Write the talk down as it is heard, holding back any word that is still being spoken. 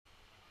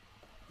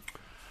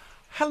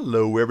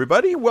Hello,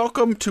 everybody.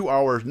 Welcome to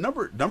our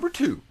number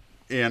two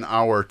in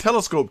our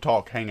Telescope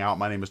Talk Hangout.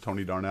 My name is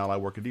Tony Darnell. I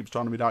work at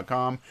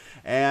Astronomy.com,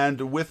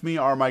 and with me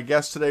are my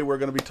guests today. We're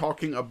going to be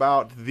talking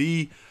about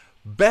the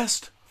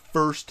best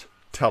first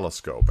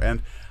telescope.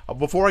 And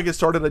before I get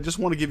started, I just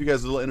want to give you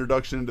guys a little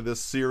introduction into this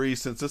series,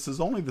 since this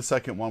is only the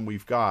second one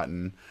we've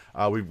gotten.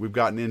 We've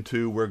gotten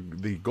into where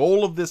the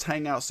goal of this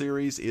Hangout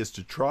series is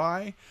to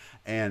try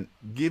and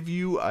give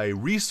you a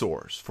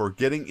resource for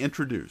getting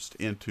introduced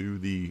into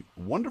the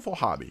wonderful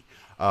hobby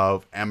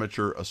of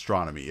amateur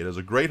astronomy. It is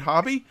a great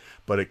hobby,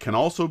 but it can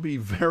also be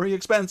very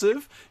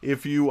expensive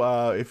if you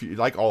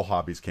like all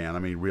hobbies can. I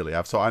mean, really,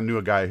 I knew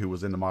a guy who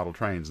was into model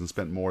trains and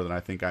spent more than I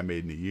think I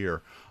made in a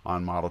year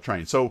on model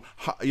trains. So,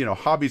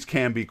 hobbies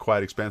can be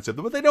quite expensive,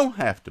 but they don't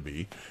have to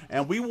be.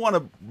 And we want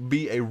to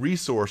be a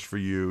resource for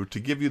you to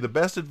give you the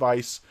best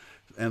advice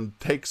and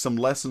take some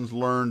lessons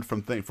learned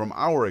from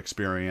our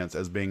experience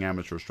as being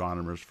amateur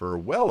astronomers for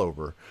well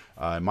over,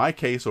 in my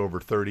case, over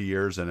 30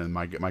 years, and in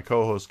my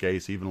co-host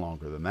case, even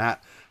longer than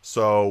that.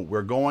 So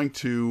we're going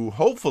to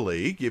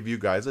hopefully give you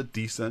guys a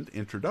decent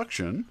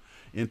introduction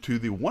into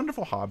the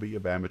wonderful hobby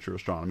of amateur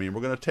astronomy, and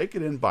we're going to take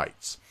it in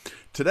bites.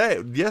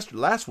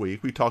 Last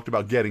week, we talked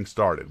about getting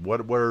started.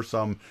 What are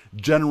some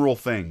general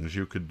things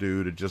you could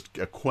do to just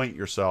acquaint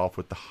yourself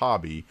with the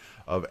hobby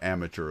of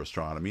amateur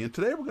astronomy? And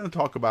today we're going to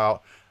talk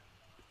about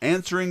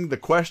answering the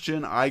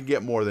question I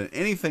get more than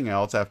anything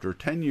else after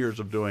 10 years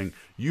of doing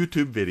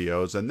YouTube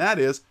videos, and that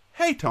is,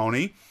 hey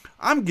Tony,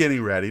 I'm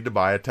getting ready to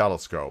buy a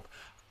telescope.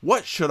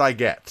 What should I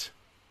get?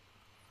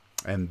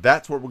 And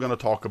that's what we're going to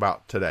talk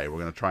about today. We're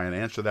going to try and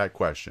answer that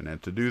question.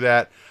 And to do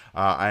that,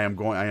 I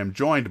am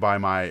joined by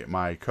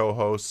my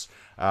co-hosts,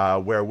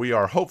 where we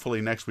are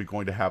hopefully next week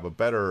going to have a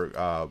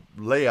better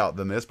layout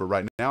than this. But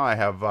right now I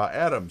have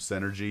Adam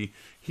Synergy.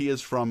 He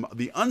is from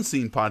the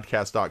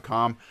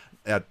unseenpodcast.com.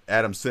 At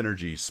Adam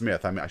Synergy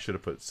Smith. I mean, I should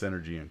have put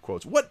Synergy in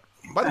quotes. By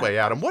the way,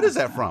 Adam, what is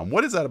that from?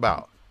 What is that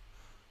about?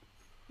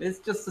 It's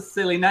just a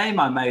silly name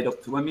I made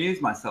up to amuse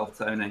myself,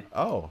 Tony.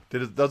 Oh,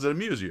 does it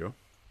amuse you?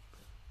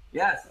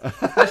 Yes,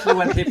 especially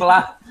when people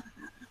ask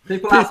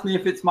me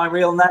if it's my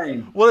real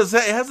name. Well, it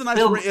has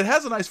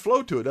a nice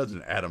flow to it, doesn't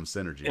it? Adam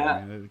Synergy. Yeah,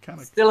 I mean,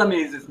 it still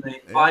amuses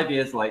me 5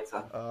 years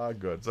later.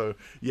 Good. So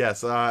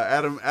yes,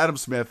 Adam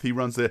Smith. He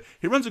runs a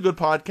good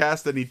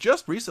podcast, and he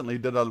just recently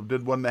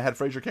did one that had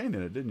Fraser Cain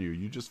in it, didn't you?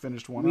 You just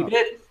finished one.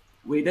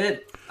 We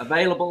did.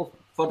 Available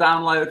for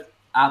download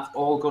at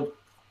all good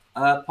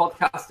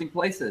podcasting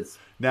places.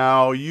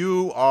 Now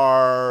you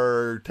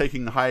are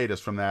taking hiatus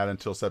from that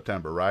until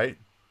September, right?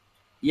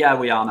 Yeah,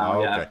 we are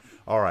now. Okay. Yeah.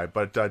 All right,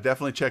 but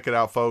definitely check it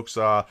out, folks.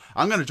 I'm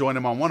going to join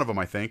him on one of them,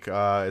 I think,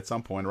 at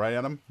some point, right,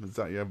 Adam?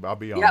 I'll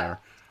be on there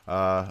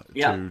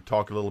to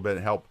talk a little bit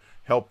and help.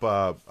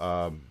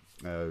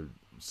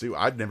 See,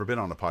 I've never been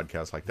on a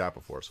podcast like that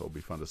before, so it'll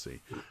be fun to see.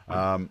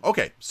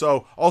 Okay,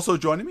 so also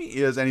joining me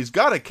is, and he's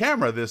got a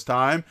camera this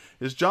time,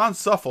 is John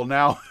Suffill.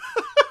 Now,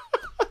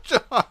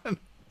 John,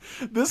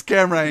 this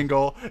camera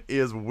angle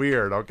is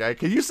weird, okay?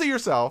 Can you see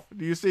yourself?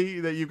 Do you see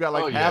that you've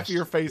got half of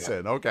your face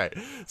in? Okay.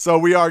 So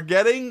we are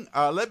getting,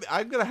 I'm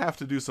going to have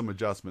to do some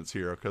adjustments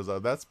here because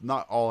that's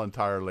not all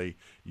entirely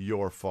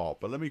your fault.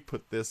 But let me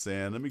put this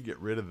in. Let me get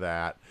rid of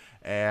that.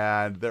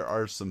 And there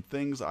are some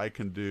things I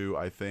can do,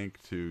 I think,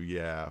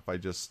 if I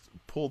just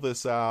pull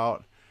this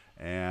out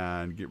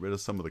and get rid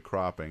of some of the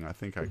cropping, I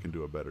think I can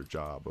do a better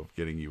job of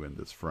getting you in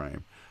this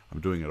frame.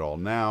 I'm doing it all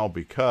now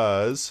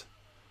because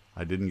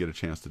I didn't get a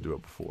chance to do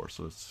it before,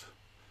 so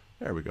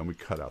there we go. We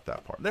cut out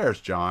that part. There's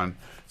John.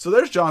 So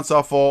there's John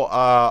Suffill.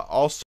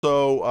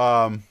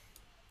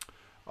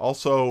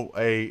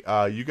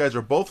 You guys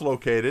are both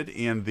located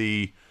in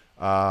the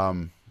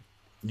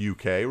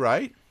UK,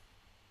 right?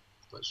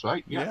 That's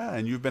right. Yeah. Yeah,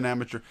 and you've been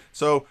amateur.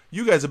 So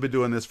you guys have been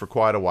doing this for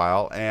quite a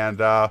while, and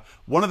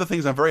one of the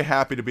things I'm very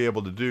happy to be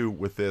able to do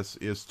with this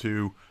is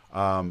to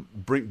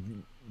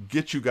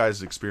get you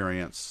guys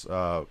experience in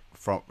our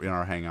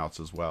hangouts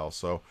as well.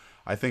 So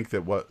I think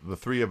that what the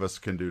three of us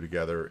can do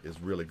together is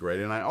really great.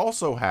 And I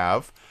also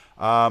have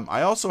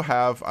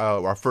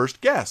our first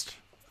guest.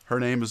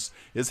 Her name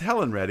is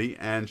Helen Reddy,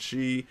 and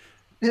she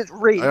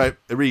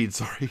Reed.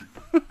 Sorry.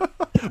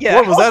 Yeah.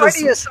 What was that?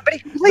 Is somebody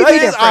completely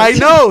different. I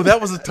know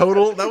that was a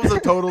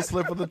total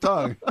slip of the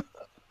tongue.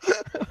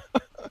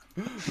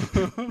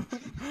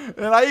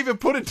 And I even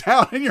put it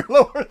down in your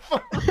lower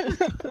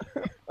third.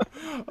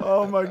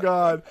 Oh my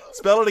God!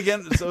 Spell it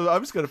again. So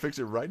I'm just gonna fix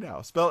it right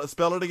now. Spell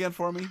it again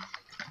for me.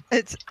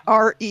 It's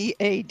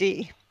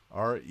R-E-A-D.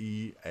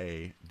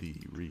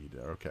 R-E-A-D. Reed.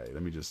 Okay.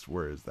 Let me just.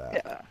 Where is that?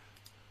 Yeah.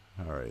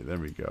 All right. There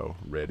we go.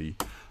 Ready.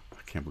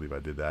 I can't believe I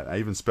did that. I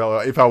even spell.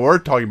 If I were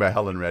talking about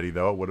Helen Reddy,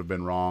 though, it would have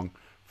been wrong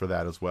for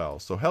that as well.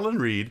 So Helen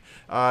Reed,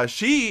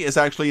 she is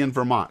actually in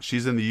Vermont.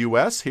 She's in the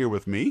U.S. here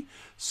with me.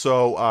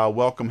 So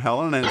welcome,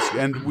 Helen, and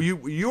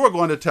you are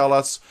going to tell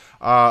us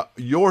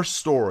your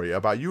story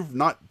about in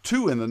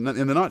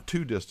the not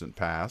too distant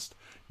past.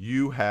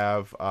 You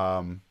have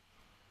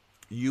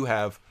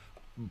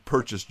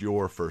purchased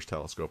your first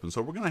telescope, and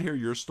so we're going to hear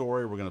your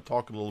story. We're going to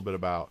talk a little bit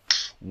about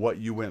what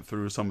you went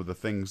through, some of the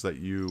things that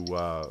you,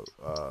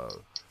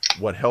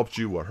 what helped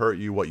you, what hurt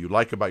you, what you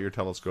like about your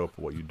telescope,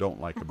 what you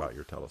don't like about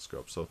your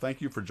telescope. So thank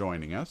you for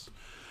joining us.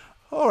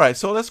 All right,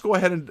 so let's go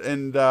ahead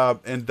and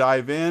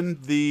dive in.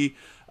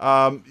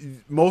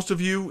 Most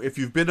of you, if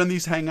you've been on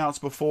these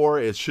Hangouts before,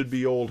 it should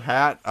be old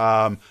hat.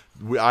 I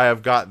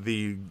have got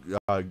the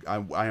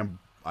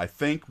I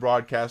think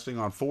broadcasting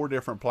on 4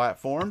 different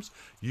platforms: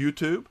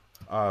 YouTube,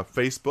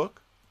 Facebook,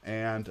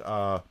 and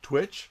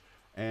Twitch,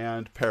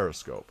 and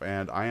Periscope.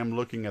 And I am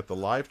looking at the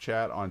live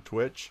chat on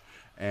Twitch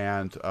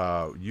and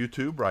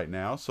YouTube right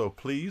now. So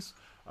please,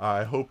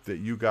 I hope that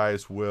you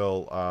guys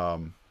will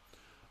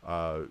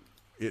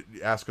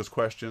ask us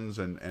questions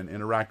and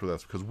interact with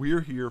us, because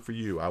we're here for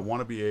you. I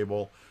want to be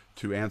able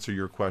to answer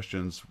your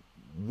questions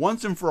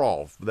once and for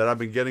all that I've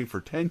been getting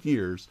for 10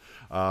 years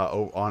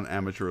on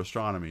amateur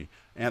astronomy.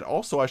 And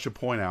also, I should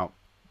point out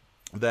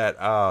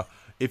that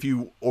if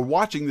you are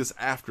watching this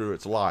after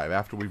it's live,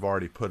 after we've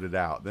already put it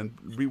out, then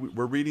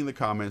we're reading the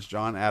comments.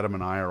 John, Adam,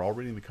 and I are all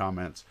reading the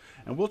comments,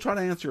 and we'll try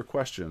to answer your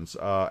questions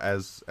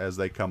as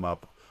they come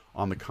up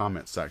on the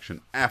comment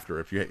section after,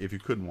 if you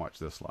couldn't watch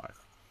this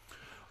live.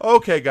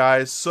 Okay,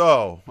 guys,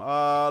 so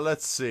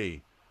let's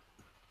see.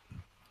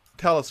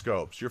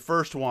 Telescopes, your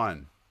first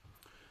one.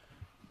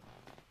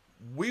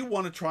 We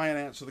want to try and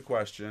answer the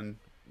question,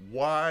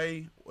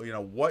 why,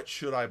 what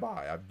should I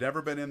buy? I've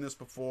never been in this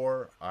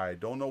before. I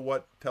don't know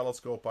what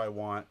telescope I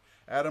want.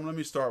 Adam, let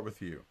me start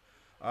with you.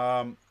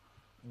 Should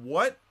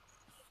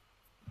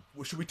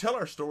we tell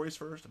our stories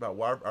first about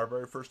our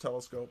very first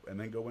telescope and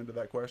then go into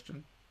that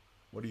question?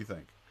 What do you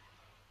think?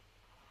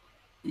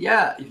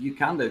 Yeah, if you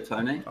can do,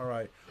 Tony. All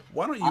right.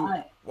 Why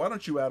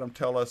don't you, Adam,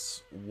 tell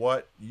us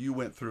what you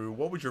went through?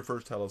 What was your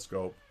first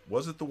telescope?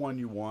 Was it the one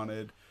you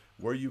wanted?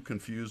 Were you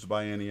confused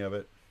by any of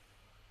it?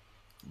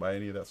 By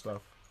any of that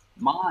stuff?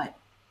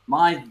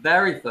 My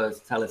very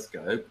first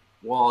telescope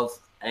was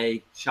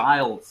a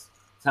child's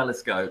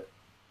telescope.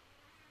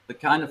 The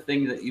kind of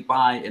thing that you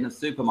buy in a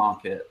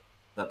supermarket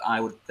that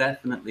I would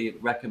definitely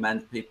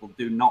recommend people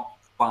do not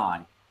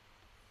buy,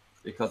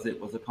 because it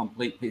was a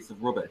complete piece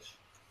of rubbish.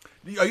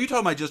 Are you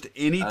talking about just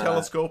any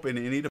telescope in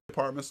any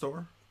department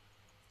store?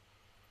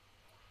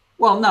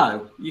 Well,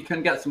 no. You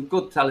can get some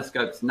good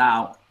telescopes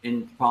now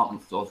in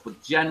department stores,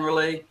 but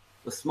generally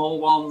the small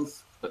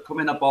ones that come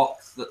in a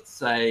box that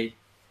say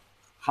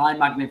high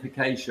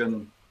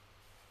magnification,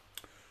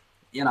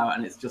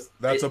 and it's just...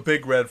 That's a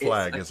big red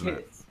flag, isn't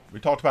it? We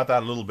talked about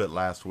that a little bit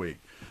last week.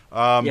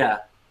 Yeah.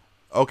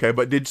 Okay,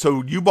 but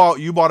you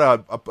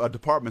bought a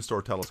department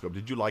store telescope.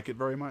 Did you like it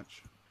very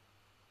much?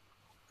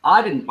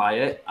 I didn't buy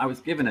it. I was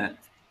given it.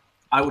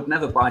 I would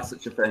never buy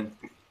such a thing.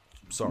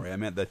 Sorry, I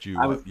meant that you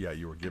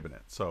were given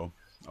it. So,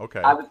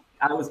 okay.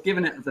 I was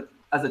given it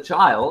as a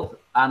child,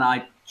 and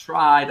I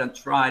tried and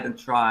tried and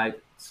tried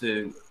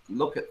to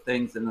look at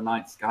things in the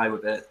night sky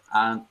with it,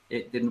 and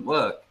it didn't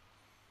work.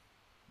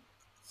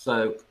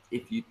 So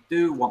if you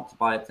do want to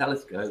buy a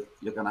telescope,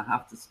 you're going to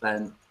have to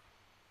spend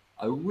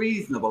a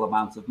reasonable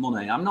amount of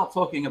money. I'm not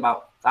talking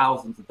about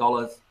thousands of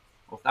dollars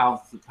or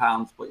thousands of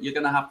pounds, but you're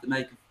going to have to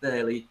make a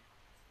fairly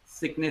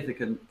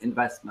significant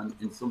investment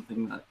in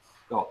something that's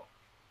got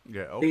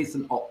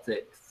decent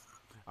optics.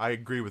 I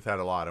agree with that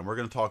a lot, and we're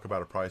going to talk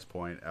about a price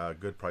point, a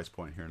good price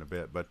point here in a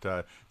bit.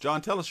 But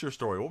John, tell us your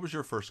story. What was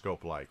your first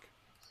scope like?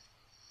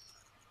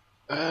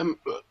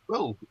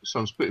 Well, it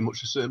sounds pretty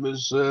much the same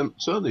as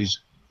Tony's.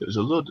 It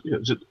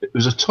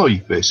was a toy,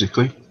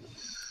 basically,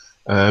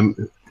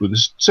 with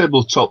a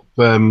tabletop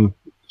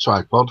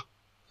tripod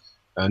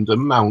and a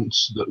mount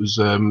that was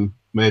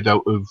made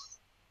out of,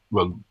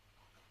 well,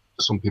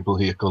 some people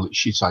here call it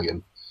shit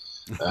iron.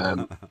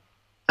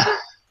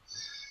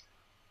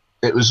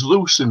 It was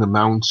loose in the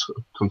mount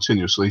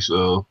continuously,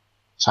 so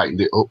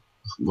tightened it up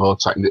more,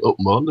 and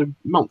the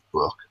mount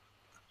broke.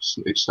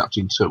 It snapped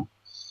in two.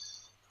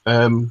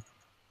 But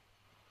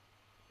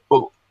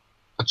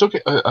I took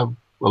it.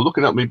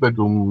 Looking out my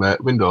bedroom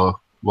window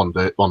one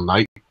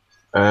night,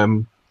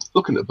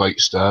 looking at bright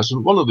stars,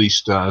 and one of these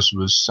stars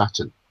was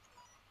Saturn.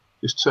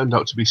 This turned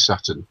out to be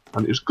Saturn,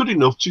 and it was good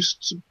enough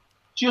just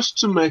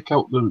to make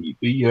out the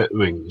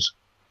rings.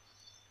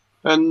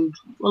 And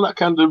well, that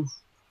kind of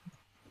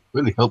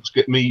really helps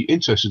get me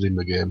interested in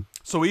the game.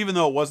 So even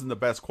though it wasn't the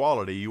best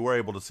quality, you were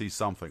able to see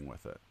something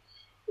with it.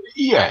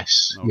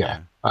 Yes, okay.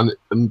 Yeah,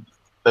 and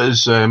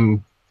as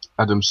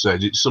Adam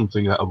said, it's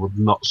something that I would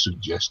not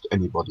suggest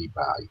anybody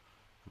buy.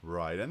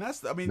 Right, and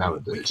that's, I mean,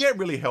 nowadays. We can't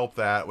really help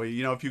that.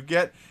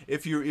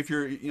 If you're,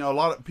 a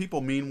lot of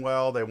people mean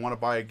well, they want to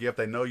buy a gift,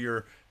 they know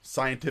you're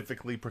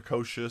scientifically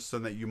precocious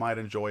and that you might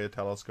enjoy a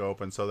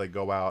telescope, and so they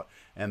go out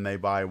and they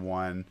buy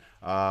one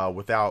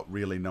without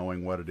really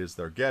knowing what it is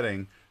they're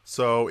getting.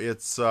 So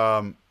it's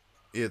there's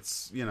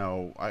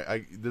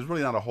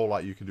really not a whole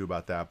lot you can do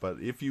about that.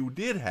 But if you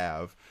did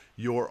have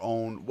your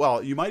own,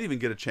 well, you might even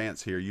get a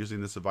chance here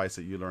using this advice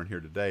that you learned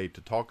here today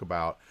to talk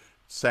about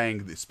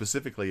saying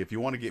specifically, if you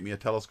want to get me a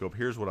telescope,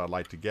 here's what I'd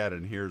like to get,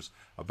 and here's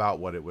about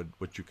what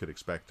you could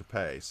expect to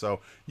pay. So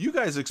you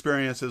guys'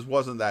 experiences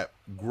wasn't that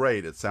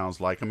great, it sounds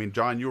like. I mean,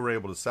 John, you were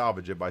able to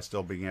salvage it by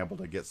still being able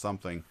to get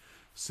something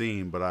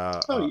seen,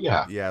 but Oh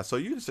yeah. yeah. So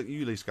you at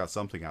least got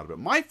something out of it.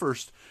 My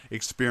first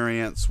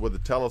experience with the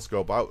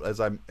telescope, as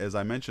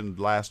I mentioned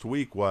last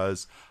week,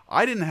 was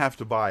I didn't have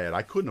to buy it.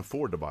 I couldn't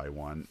afford to buy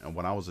one, and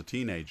when I was a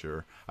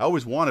teenager, I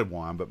always wanted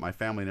one, but my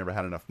family never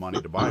had enough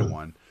money to buy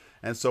one.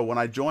 And so when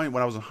I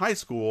was in high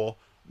school,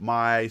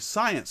 my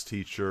science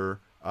teacher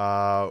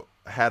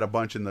had a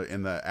bunch in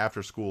the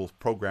after school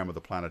program of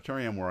the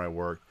planetarium where I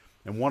worked,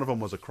 and one of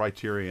them was a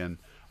Criterion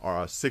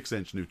or a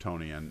 6-inch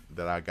Newtonian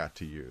that I got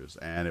to use,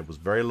 and it was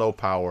very low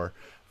power,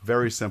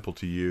 very simple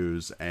to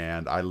use,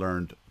 and I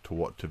learned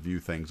to view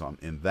things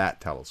in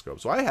that telescope.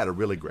 So I had a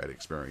really great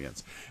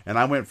experience, and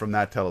I went from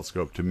that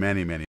telescope to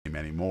many, many,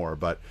 many more.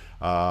 But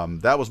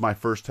that was my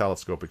first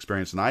telescope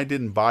experience, and I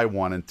didn't buy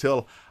one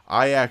until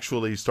I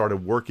actually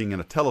started working in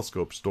a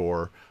telescope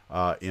store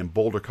in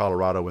Boulder,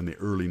 Colorado in the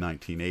early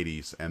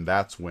 1980s, and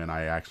that's when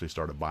I actually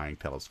started buying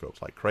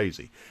telescopes like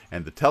crazy.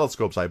 And the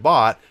telescopes I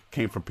bought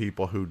came from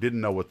people who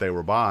didn't know what they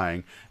were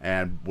buying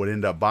and would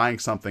end up buying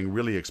something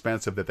really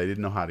expensive that they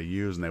didn't know how to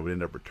use, and they would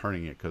end up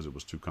returning it because it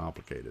was too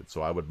complicated.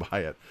 So I would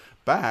buy it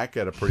back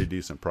at a pretty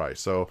decent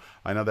price. So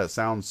I know that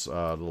sounds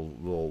a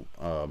little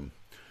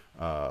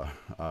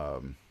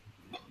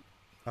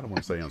I don't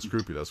want to say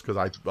unscrupulous,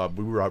 because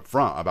we were up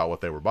front about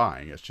what they were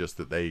buying. It's just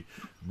that they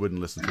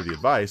wouldn't listen to the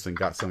advice and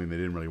got something they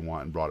didn't really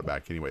want and brought it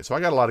back anyway. So I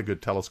got a lot of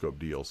good telescope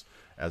deals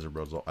as a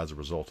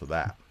result of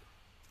that.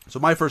 So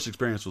my first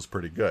experience was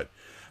pretty good.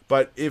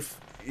 But if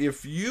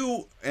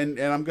you, and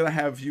I'm going to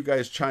have you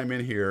guys chime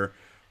in here,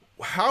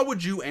 how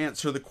would you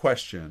answer the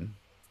question,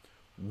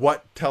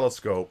 what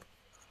telescope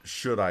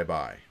should I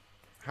buy?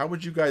 How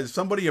would you guys, if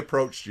somebody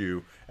approached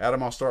you,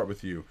 Adam, I'll start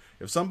with you.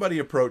 If somebody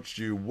approached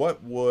you,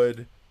 what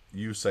would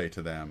you say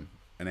to them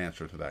in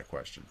answer to that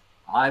question?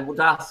 I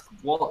would ask,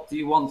 what do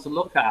you want to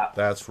look at?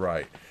 That's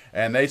right.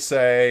 And they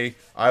say,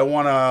 I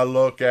want to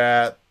look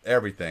at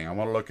everything. I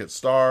want to look at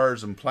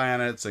stars and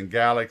planets and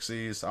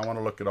galaxies. I want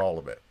to look at all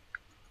of it.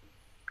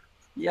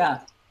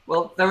 Yeah.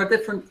 Well, there are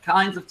different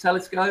kinds of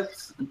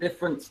telescopes, and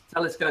different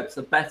telescopes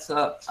are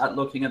better at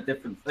looking at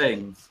different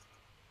things.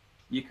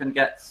 You can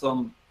get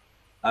some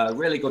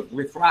really good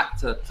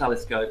refractor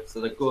telescopes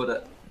that are good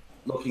at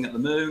looking at the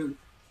moon,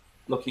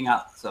 looking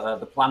at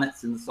the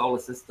planets in the solar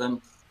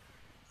system.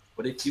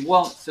 But if you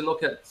want to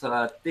look at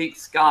deep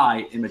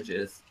sky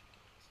images,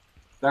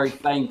 very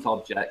faint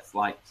objects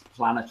like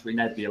planetary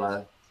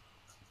nebula,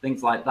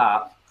 things like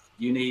that,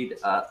 you need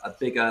a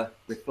bigger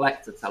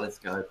reflector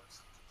telescope.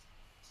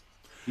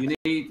 You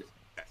need...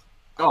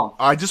 Go on.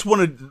 I just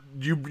wanted,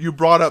 you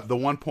brought up the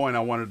one point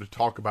I wanted to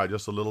talk about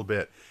just a little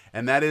bit,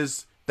 and that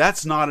is,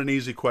 that's not an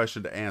easy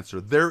question to answer.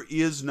 There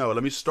is no,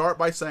 let me start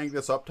by saying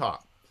this up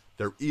top.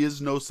 There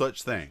is no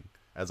such thing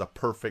as a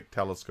perfect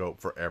telescope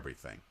for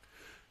everything.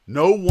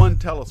 No one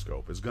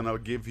telescope is going to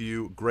give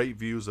you great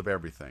views of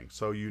everything.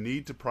 So you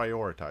need to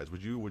prioritize.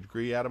 Would you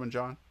agree, Adam and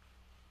John?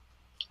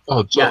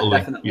 Oh, totally. Yeah,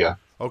 definitely. Yeah.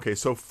 Okay,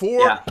 so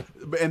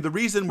and the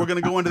reason we're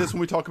going to go into this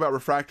when we talk about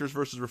refractors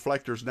versus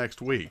reflectors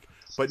next week,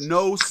 but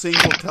no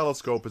single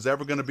telescope is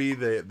ever going to be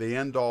the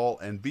end all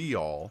and be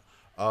all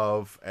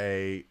of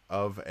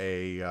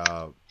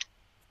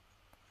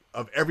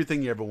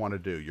everything you ever want to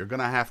do. You're going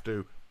to have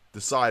to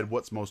decide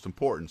what's most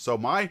important. So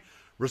my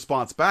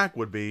response back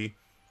would be,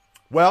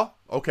 well,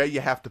 okay, you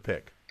have to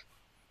pick.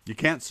 You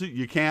can't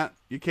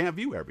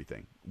view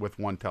everything with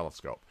one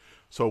telescope.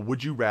 So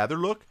would you rather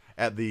look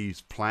at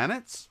these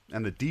planets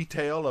and the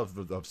detail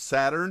of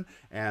Saturn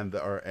and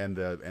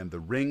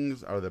the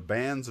rings or the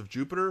bands of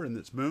Jupiter and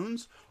its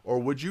moons, or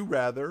would you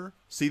rather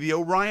see the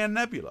Orion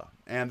Nebula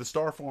and the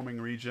star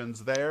forming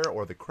regions there,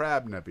 or the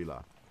Crab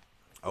Nebula,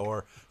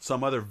 or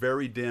some other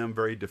very dim,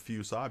 very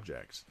diffuse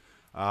objects?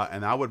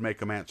 And I would make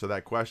them answer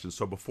that question.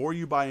 So before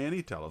you buy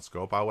any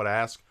telescope, I would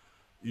ask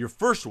your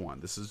first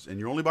one, and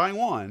you're only buying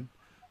one,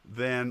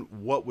 then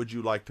what would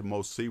you like to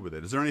most see with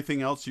it? Is there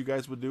anything else you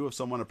guys would do if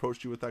someone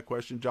approached you with that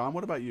question? John,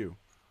 what about you?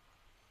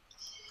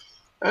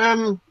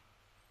 Yeah,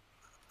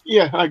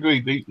 I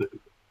agree.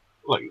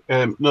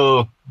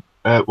 No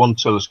one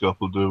telescope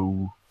will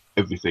do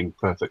everything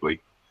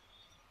perfectly.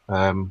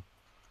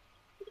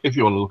 If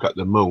you want to look at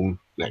the moon,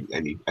 then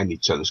any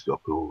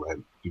telescope will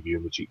give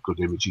you good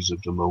images of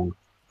the moon,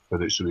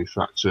 whether it's a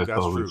refractor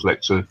or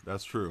reflector.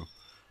 That's true.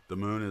 The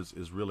moon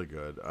is really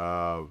good,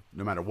 no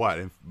matter what.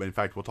 In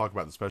fact, we'll talk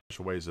about the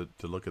special ways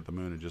to look at the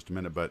moon in just a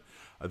minute. But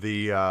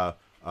the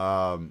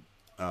Raptor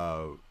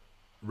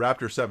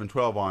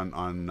 712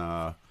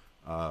 on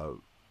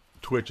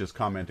Twitch is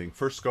commenting,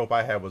 first scope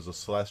I had was a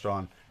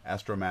Celestron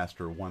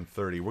Astromaster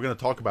 130. We're going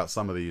to talk about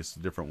some of these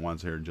different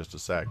ones here in just a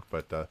sec,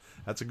 but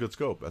that's a good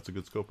scope. That's a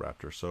good scope,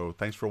 Raptor. So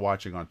thanks for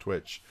watching on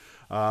Twitch.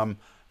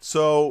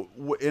 So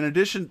in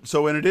addition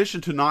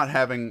to not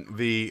having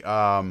the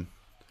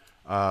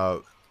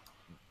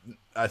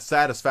a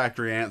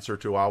satisfactory answer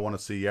to I want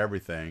to see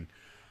everything,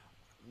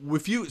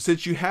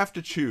 since you have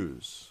to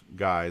choose,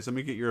 guys, let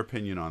me get your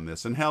opinion on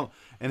this. And Helen,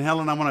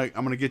 I'm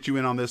gonna get you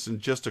in on this in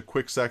just a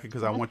quick second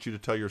because I want you to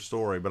tell your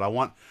story. But I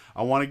want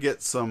to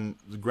get some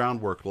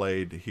groundwork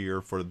laid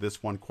here for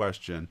this one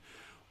question.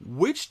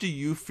 Which do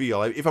you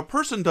feel, if a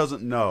person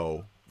doesn't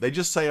know, they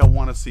just say, I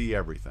want to see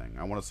everything.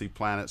 I want to see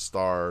planets,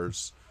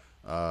 stars,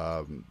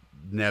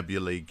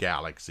 nebulae,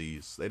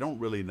 galaxies. They don't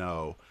really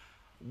know.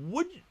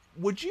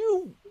 Would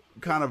you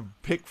kind of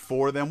pick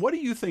for them? What do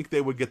you think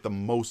they would get the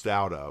most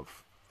out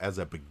of as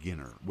a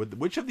beginner?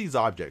 Which of these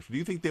objects do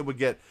you think they would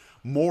get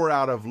more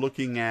out of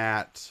looking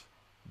at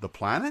the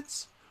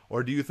planets,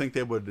 or do you think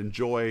they would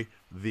enjoy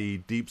the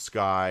deep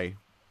sky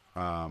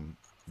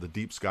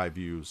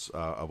views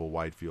of a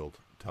wide field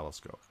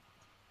telescope?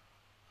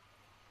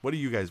 What do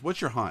you guys?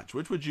 What's your hunch?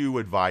 Which would you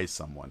advise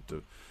someone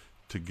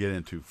to get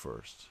into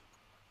first?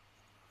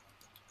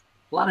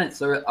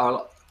 Planets are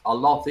a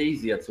lot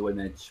easier to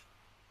image.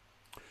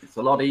 It's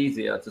a lot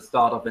easier to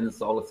start off in the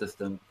solar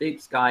system.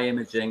 Deep sky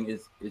imaging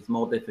is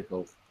more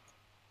difficult.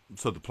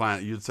 So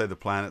you'd say the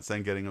planets,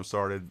 then getting them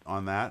started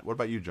on that. What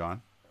about you,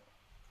 John?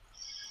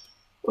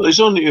 Well, there's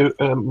only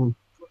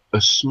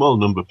a small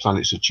number of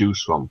planets to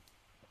choose from,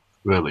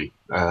 really.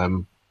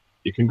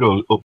 You can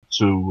go up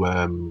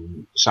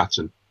to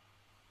Saturn.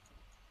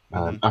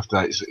 After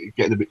that, it's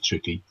getting a bit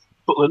tricky.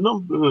 But the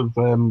number of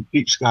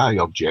deep sky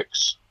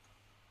objects,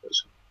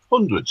 there's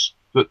hundreds.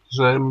 But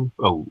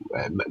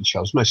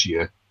Charles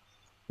Messier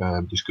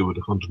discovered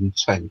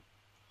 110.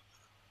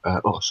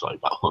 About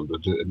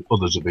 100. And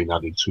others have been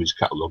added to his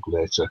catalogue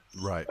later.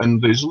 Right.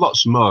 And there's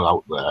lots more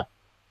out there.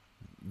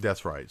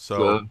 That's right.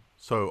 So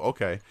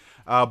okay.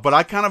 But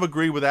I kind of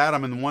agree with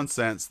Adam in one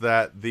sense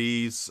that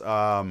the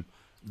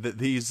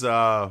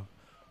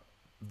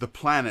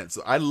planets.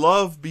 I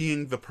love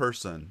being the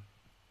person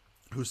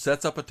who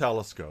sets up a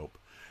telescope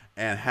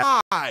and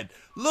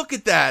look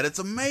at that. It's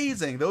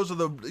amazing.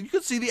 You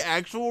can see the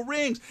actual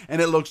rings,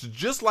 and it looks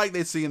just like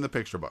they see in the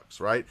picture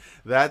books, right?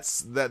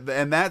 That's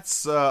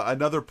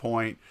another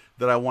point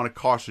that I want to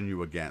caution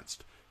you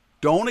against.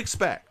 Don't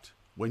expect,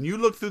 when you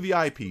look through the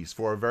eyepiece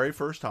for a very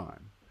first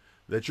time,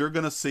 that you're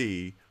going to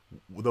see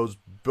those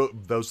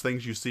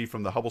things you see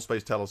from the Hubble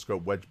Space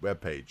Telescope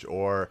webpage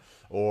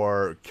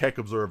or Keck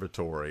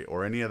Observatory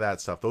or any of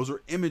that stuff. Those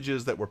are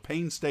images that were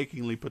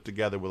painstakingly put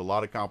together with a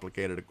lot of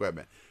complicated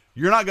equipment.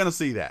 You're not going to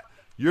see that.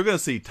 You're going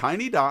to see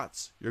tiny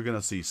dots, you're going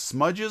to see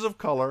smudges of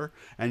color,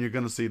 and you're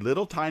going to see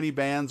little tiny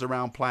bands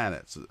around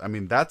planets. I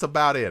mean, that's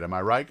about it. Am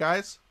I right,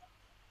 guys?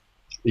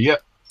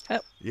 Yep.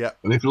 Yep.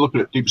 And if you're looking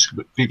at deep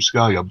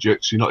sky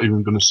objects, you're not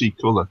even going to see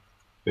color.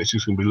 It's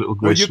just going to be little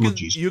grey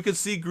smudges. You can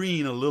see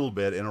green a little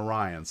bit in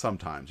Orion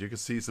sometimes. You can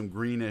see some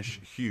greenish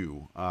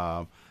hue,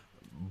 but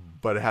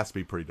it has to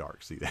be pretty dark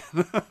to see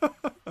that.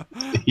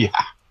 Yeah.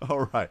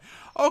 All right.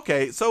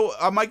 Okay, so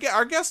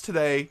our guest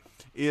today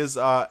is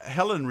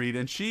Helen Reed,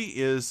 and she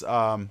is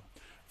an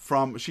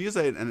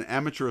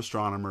amateur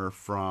astronomer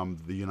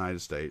from the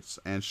United States,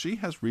 and she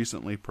has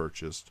recently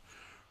purchased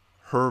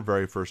her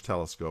very first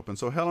telescope. And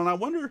so, Helen, I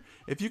wonder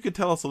if you could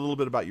tell us a little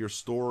bit about your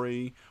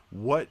story,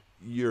 what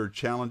your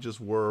challenges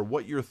were,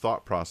 what your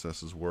thought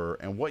processes were,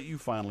 and what you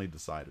finally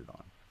decided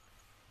on.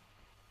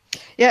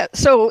 Yeah,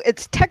 so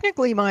it's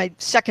technically my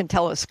second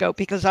telescope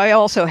because I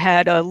also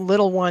had a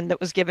little one that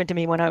was given to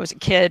me when I was a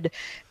kid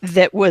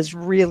that was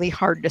really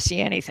hard to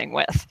see anything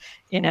with,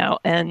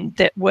 and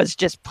that was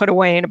just put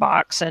away in a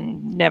box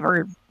and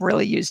never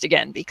really used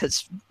again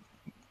because,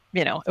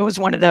 it was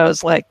one of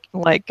those like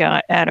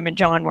Adam and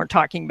John were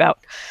talking about.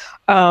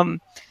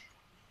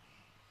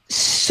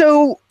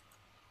 So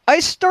I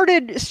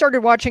started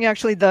watching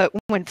actually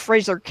when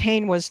Fraser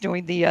Cain was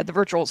doing the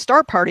virtual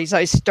star parties.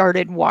 I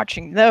started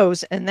watching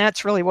those, and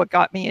that's really what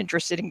got me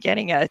interested in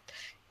getting a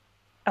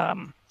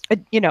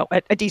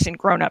decent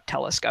grown-up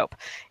telescope.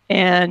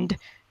 And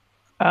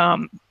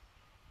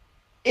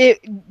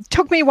it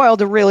took me a while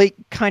to really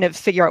kind of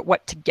figure out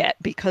what to get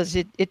because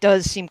it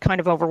does seem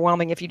kind of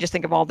overwhelming if you just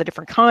think of all the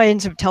different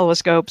kinds of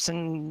telescopes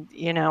and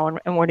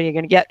what are you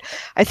going to get.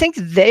 I think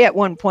they at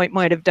one point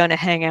might have done a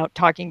hangout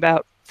talking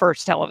about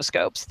first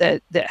telescopes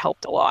that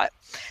helped a lot.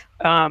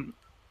 And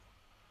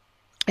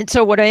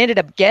so what I ended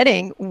up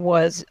getting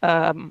was,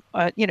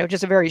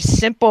 just a very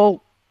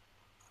simple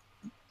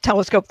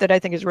telescope that I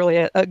think is really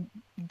a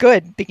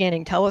good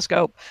beginning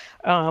telescope.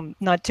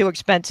 Not too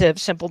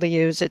expensive, simple to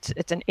use. It's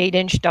an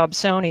 8-inch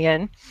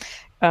Dobsonian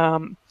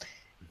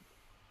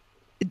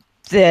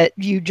that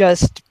you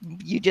just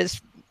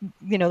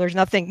there's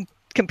nothing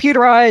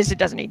computerized. It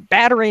doesn't need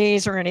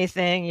batteries or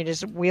anything. You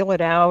just wheel it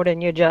out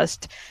and you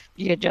just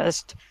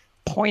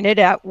point it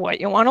at what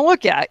you want to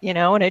look at,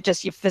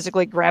 and you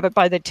physically grab it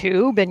by the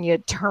tube and you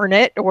turn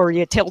it or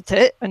you tilt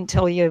it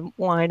until you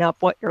line up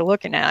what you're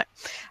looking at.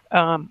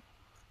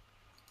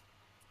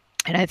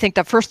 And I think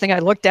the first thing I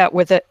looked at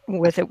with it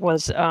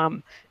was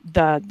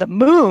the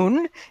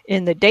moon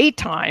in the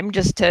daytime,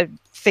 just to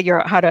figure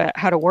out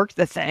how to work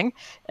the thing,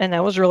 and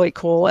that was really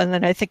cool. And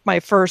then I think my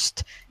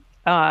first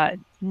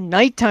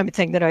nighttime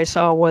thing that I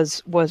saw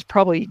was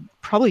probably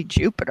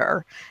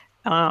Jupiter,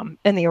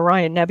 in the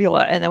Orion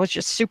Nebula, and that was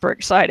just super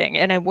exciting.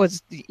 And it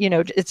was,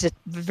 it's a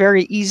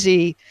very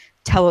easy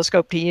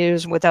telescope to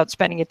use without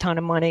spending a ton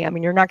of money. I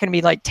mean, you're not going to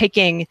be like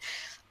taking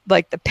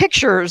like the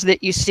pictures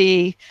that you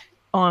see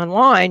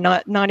online,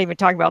 not even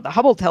talking about the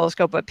Hubble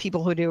telescope, but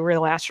people who do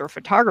real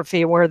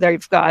astrophotography where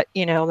they've got,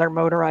 their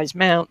motorized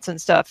mounts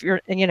and stuff. You're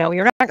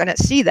not going to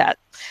see that,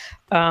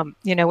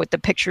 with the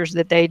pictures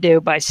that they do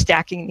by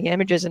stacking the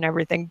images and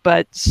everything,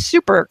 but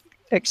super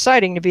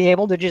exciting to be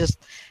able to just,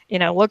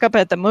 look up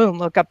at the moon,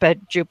 look up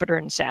at Jupiter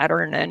and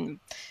Saturn and,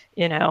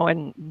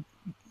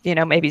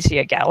 maybe see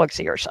a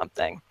galaxy or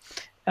something.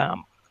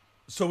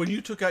 So when you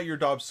took out your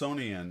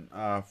Dobsonian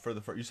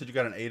you said you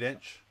got an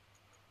 8-inch?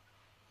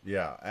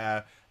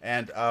 Yeah.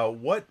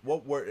 What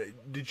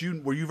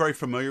were you very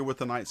familiar with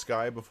the night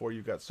sky before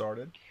you got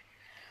started?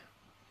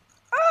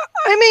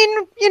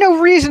 I mean,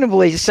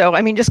 reasonably so.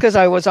 I mean, just because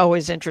I was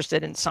always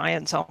interested in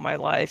science all my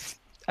life,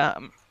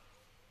 and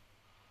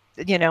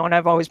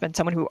I've always been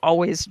someone who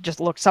always just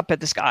looks up at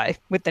the sky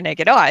with the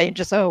naked eye and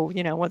just,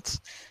 what's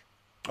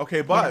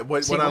okay. But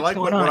what I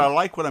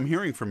like what I'm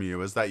hearing from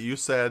you is that you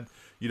said,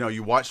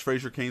 you watched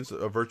Fraser Cain's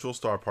Virtual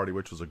Star Party,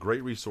 which was a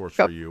great resource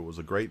for you. It was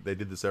they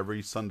did this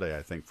every Sunday,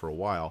 I think, for a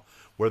while,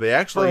 where they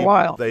actually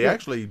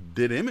actually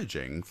did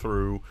imaging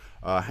through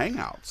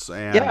Hangouts,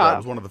 and it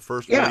was one of the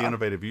first really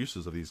innovative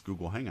uses of these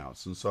Google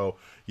Hangouts. And so,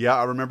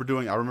 I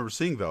remember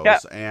seeing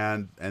those,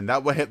 and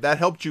that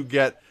helped you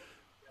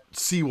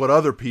see what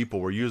other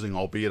people were using,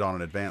 albeit on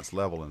an advanced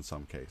level in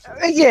some cases.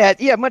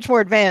 Yeah, much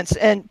more advanced.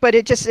 But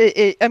it just,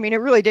 it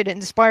really did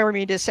inspire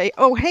me to say,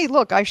 oh, hey,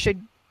 look, I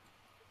should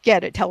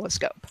get a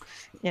telescope.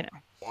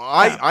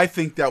 I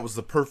think that was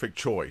the perfect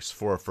choice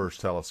for a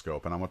first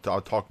telescope, and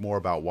I'll talk more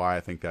about why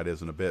I think that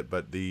is in a bit.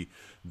 But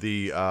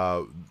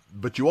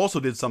but you also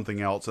did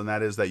something else, and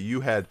that is that you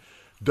had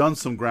done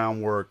some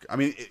groundwork. I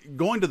mean,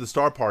 going to the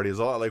Star Party is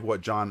a lot like what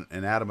John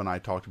and Adam and I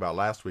talked about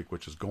last week,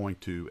 which is going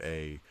to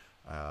an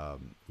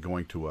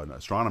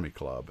astronomy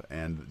club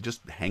and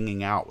just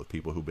hanging out with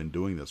people who've been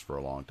doing this for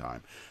a long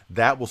time.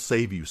 That will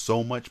save you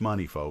so much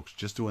money, folks,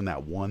 just doing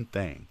that one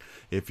thing.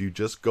 If you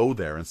just go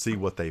there and see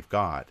what they've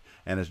got.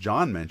 And as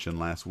John mentioned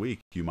last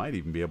week, you might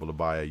even be able to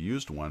buy a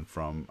used one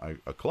from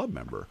a club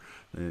member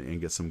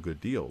and get some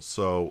good deals.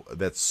 So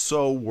that's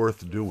so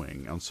worth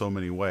doing in so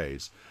many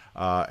ways.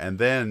 And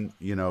then,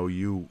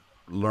 you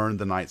learned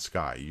the night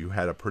sky. You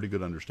had a pretty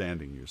good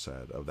understanding, you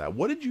said, of that.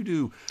 What did you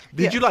do?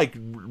 Did you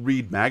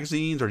read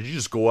magazines, or did you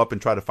just go up and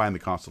try to find the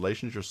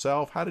constellations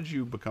yourself? How did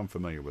you become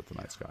familiar with the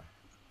night sky?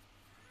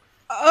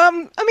 I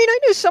mean, I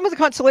knew some of the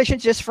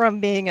constellations just from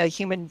being a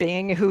human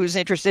being who's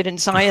interested in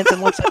science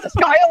and looks at the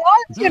sky a lot.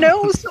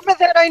 Some of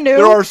that I knew.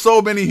 There are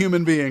so many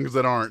human beings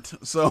that aren't.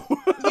 So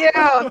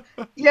yeah,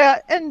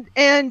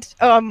 and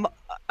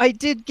I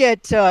did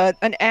get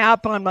an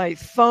app on my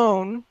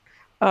phone.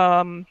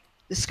 The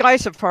Sky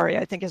Safari,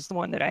 I think, is the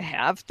one that I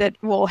have that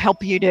will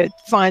help you to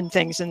find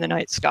things in the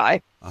night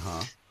sky.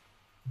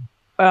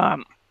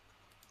 And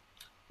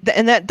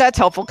that's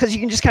helpful because you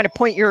can just kind of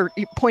point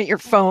your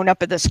phone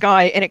up at the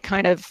sky and it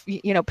kind of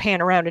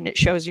pan around and it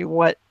shows you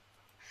what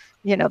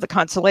the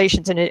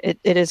constellations, and it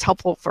is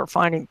helpful for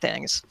finding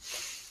things.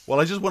 Well,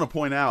 I just want to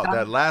point out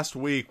that last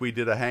week we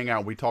did a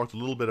hangout. We talked a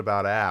little bit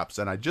about apps,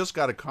 and I just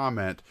got a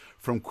comment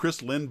from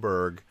Chris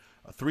Lindberg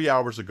 3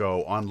 hours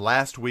ago on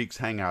last week's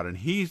hangout, and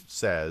he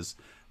says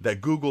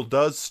that Google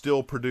does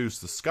still produce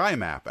the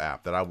SkyMap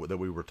app that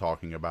we were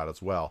talking about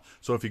as well.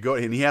 So if you go,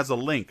 and he has a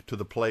link to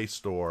the Play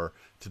Store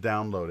to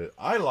download it.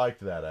 I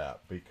liked that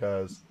app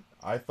because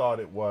I thought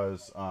it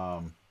was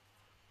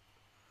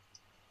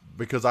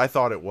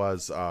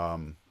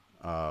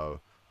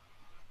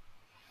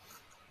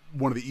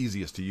one of the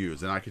easiest to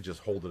use, and I could just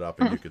hold it up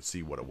and you could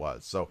see what it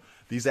was. So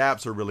these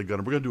apps are really good.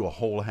 And we're going to do a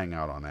whole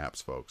hangout on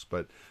apps, folks,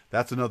 but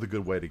that's another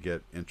good way to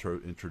get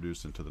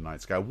introduced into the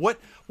night sky. What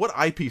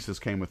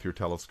eyepieces came with your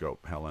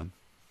telescope, Helen?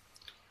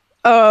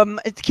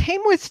 It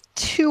came with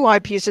two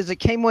eyepieces. It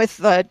came with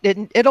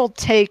it'll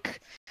take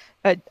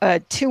a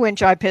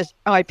 2-inch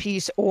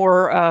eyepiece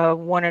or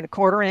 1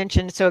 1/4 inch,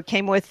 and so it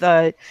came with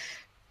a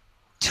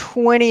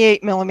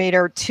 28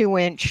 millimeter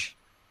 2-inch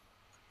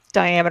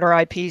diameter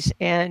eyepiece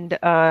and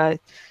 1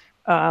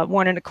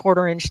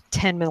 1/4 inch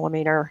 10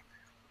 millimeter,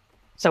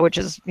 so which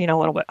is a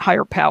little bit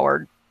higher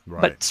powered,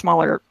 but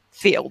smaller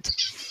field.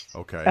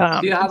 Okay.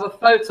 Do you have a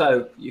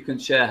photo you can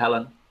share,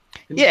 Helen?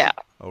 Yeah.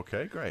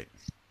 Okay, great.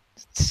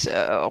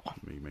 So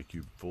let me make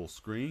you full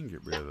screen.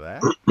 Get rid of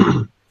that.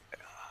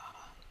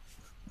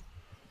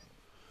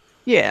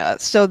 Yeah.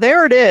 So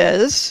there it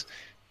is.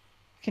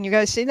 Can you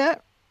guys see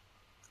that?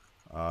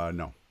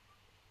 No.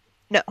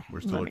 No. We're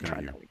still looking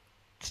at you.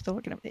 Still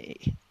looking at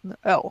me.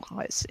 Oh,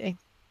 I see.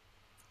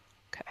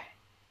 Okay.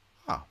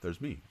 Ah,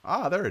 there's me.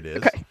 Ah, there it is.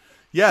 Okay.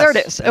 Yes. There it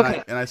is.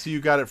 Okay. And I see you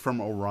got it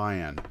from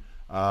Orion.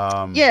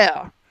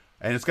 Yeah.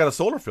 And it's got a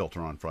solar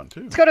filter on front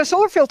too. It's got a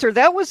solar filter.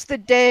 That was the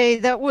day.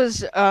 That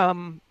was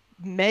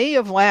May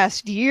of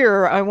last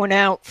year. I went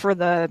out for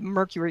the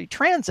Mercury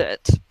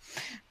transit,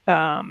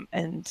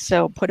 And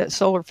so put a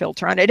solar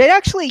filter on it. It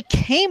actually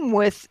came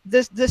with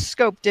this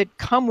scope did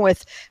come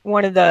with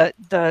one of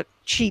the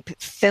cheap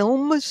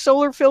film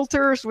solar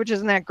filters, which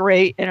isn't that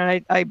great.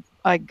 And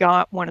I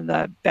got one of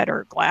the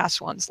better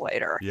glass ones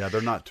later. Yeah,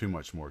 they're not too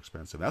much more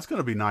expensive. That's going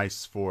to be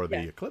nice for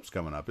the eclipse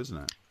coming up, isn't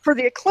it? For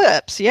the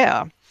eclipse,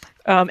 yeah.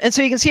 And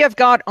so you can see I've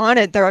got on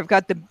it there, I've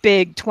got the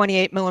big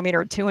 28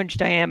 millimeter, 2-inch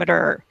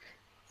diameter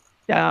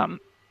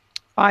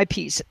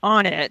eyepiece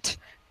on it.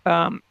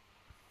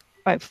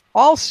 I've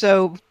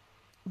also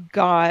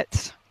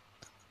got,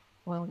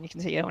 well, you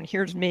can see, and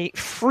here's me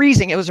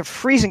freezing. It was a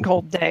freezing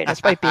cold day,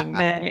 despite being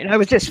May, and I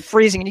was just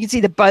freezing. And you can see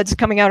the buds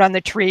coming out on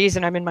the trees,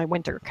 and I'm in my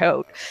winter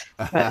coat.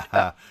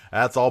 But,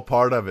 that's all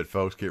part of it,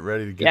 folks. Get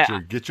ready to get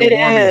your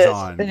warmies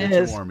on. Get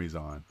your warmies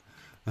on.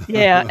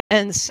 Yeah,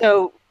 and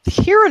so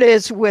here it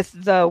is with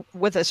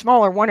a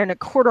smaller 1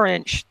 1/4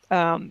 inch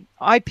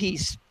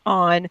eyepiece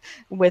on.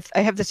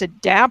 I have this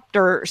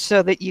adapter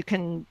so that you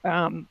can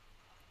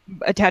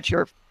attach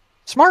your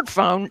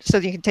smartphone so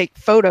that you can take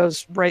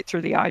photos right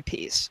through the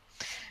eyepiece.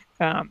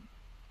 That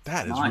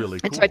is really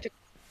cool.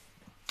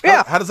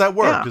 So how does that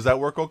work? Yeah. Does that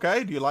work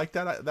okay? Do you like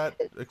that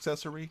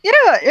accessory?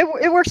 Yeah,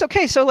 it works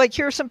okay. So like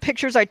here are some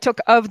pictures I took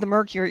of the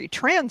Mercury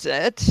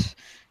transit.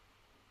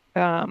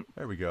 There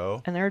we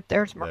go. And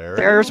there's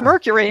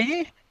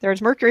Mercury.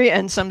 There's Mercury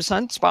and some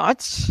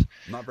sunspots.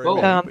 Not very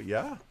many, but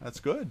yeah, that's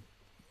good.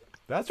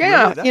 That's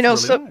really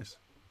nice.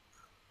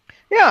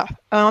 Yeah,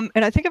 and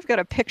I think I've got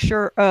a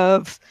picture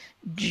of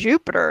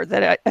Jupiter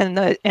and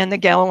the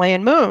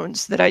Galilean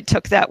moons that I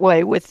took that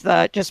way with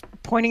just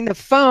pointing the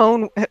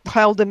phone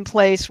held in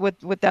place with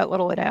that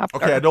little adapter.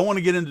 Okay, I don't want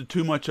to get into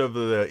too much of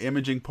the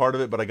imaging part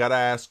of it, but I got to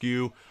ask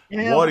you,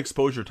 what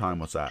exposure time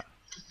was that?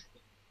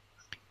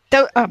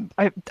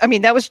 I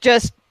mean, that was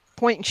just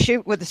point and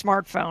shoot with the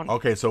smartphone.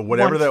 Okay, so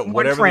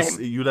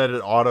you let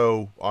it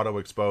auto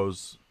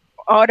expose.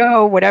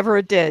 Whatever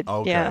it did.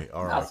 Okay, yeah.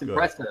 All right, that's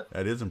impressive.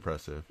 That is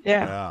impressive.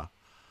 Yeah.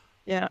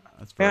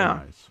 That's very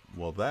nice.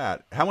 Well,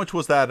 how much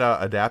was that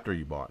adapter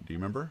you bought? Do you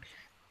remember?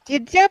 The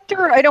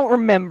adapter, I don't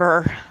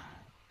remember.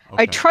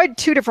 Okay. I tried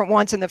 2 different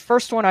ones, and the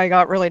first one I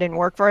got really didn't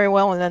work very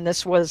well, and then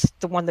this was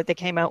the one that they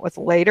came out with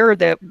later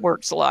that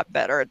works a lot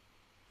better.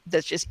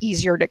 That's just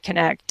easier to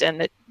connect,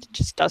 and it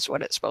just does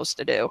what it's supposed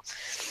to do.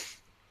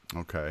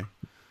 Okay.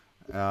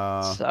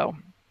 So.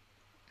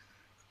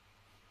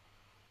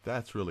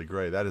 That's really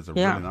great. That is a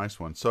really nice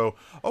one. So,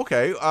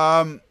 okay.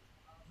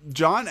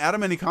 John,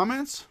 Adam, any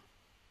comments?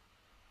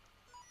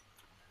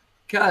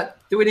 Kurt,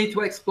 do we need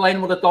to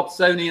explain what a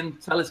Dobsonian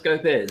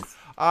telescope is?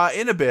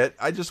 In a bit.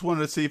 I just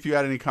wanted to see if you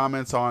had any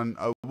comments on,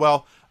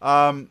 all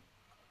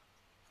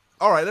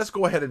right, let's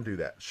go ahead and do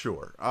that.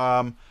 Sure.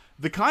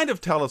 The kind of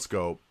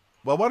telescope,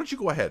 well, why don't you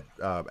go ahead,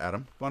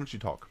 Adam? Why don't you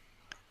talk?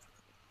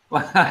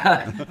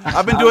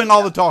 I've been doing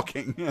all the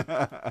talking.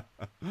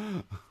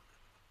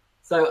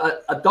 So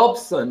a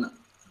Dobson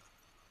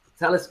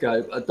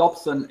telescope, a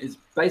Dobson is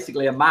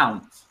basically a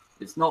mount.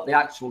 It's not the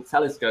actual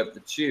telescope, the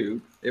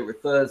tube. It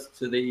refers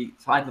to the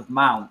type of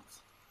mount.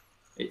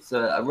 It's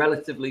a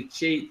relatively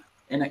cheap,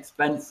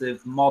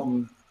 inexpensive,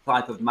 modern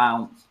type of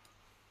mount.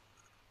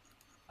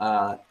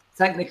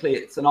 Technically,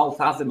 it's an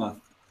alt-azimuth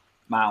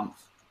mount.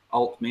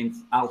 Alt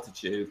means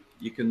altitude.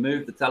 You can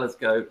move the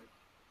telescope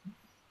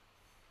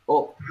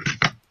up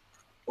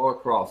or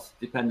across,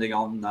 depending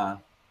on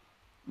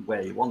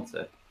where you want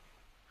it,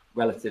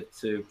 relative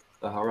to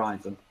the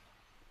horizon.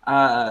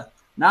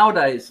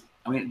 Nowadays,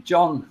 I mean,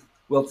 John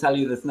will tell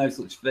you there's no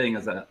such thing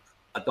as a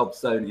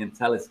Dobsonian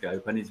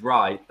telescope, and he's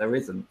right, there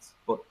isn't.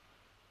 But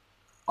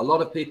a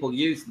lot of people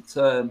use the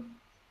term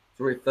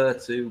to refer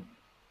to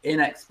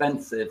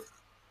inexpensive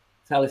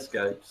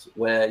telescopes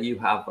where you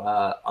have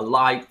a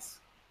light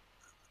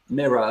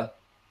mirror,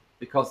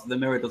 because the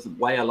mirror doesn't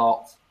weigh a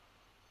lot.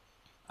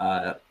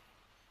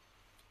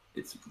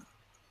 It's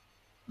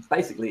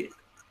basically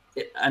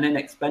an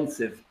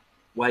inexpensive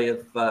way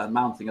of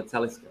mounting a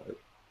telescope.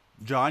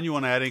 John, you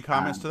want to add any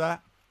comments to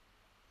that?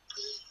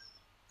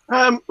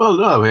 Well,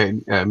 no, I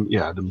mean,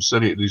 Adam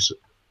said it.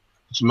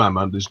 To my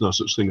mind, there's no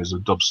such thing as a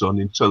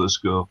Dobsonian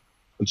telescope,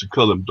 and to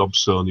call them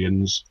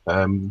Dobsonians,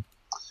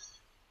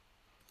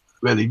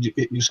 really,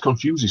 it just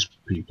confuses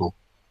people,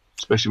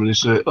 especially when they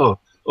say, "Oh,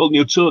 all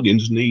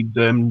Newtonians need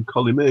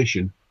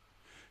collimation."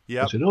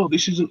 Yeah. I said, "Oh,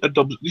 this isn't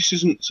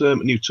a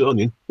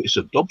Newtonian; it's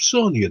a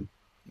Dobsonian."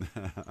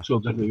 So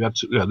then we had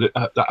to,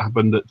 that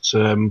happened at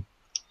an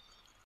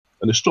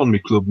astronomy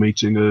club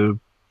meeting a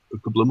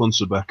couple of months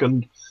back,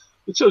 and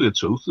to tell you the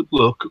truth, the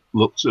bloke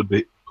looked a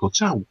bit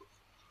put out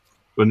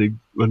when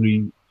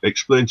we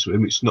explained to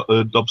him it's not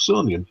a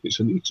Dobsonian, it's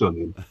a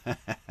Newtonian.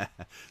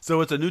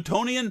 So it's a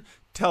Newtonian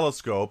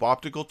telescope,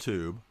 optical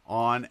tube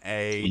on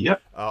a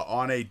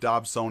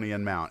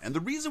Dobsonian mount. And the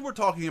reason we're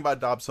talking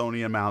about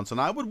Dobsonian mounts, and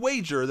I would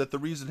wager that the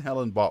reason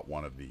Helen bought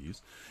one of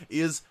these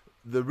is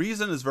the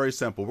reason is very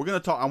simple. We're going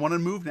to talk. I want to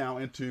move now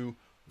into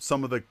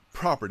some of the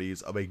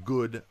properties of a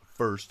good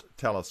first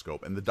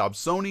telescope, and the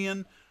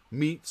Dobsonian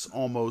meets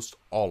almost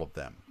all of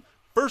them.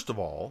 First of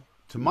all,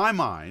 to my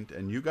mind,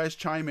 and you guys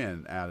chime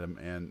in, Adam,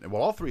 and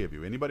well, all three of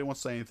you. Anybody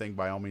wants to say anything,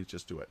 by all means,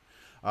 just do it.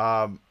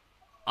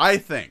 I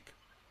think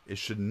you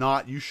should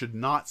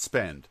not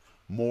spend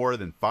more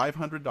than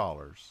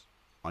 $500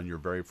 on your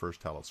very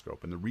first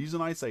telescope. And the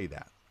reason I say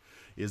that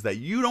is that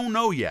you don't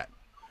know yet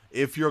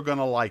if you're going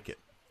to like it.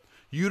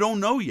 You don't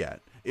know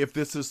yet if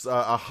this is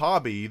a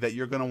hobby that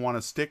you're going to want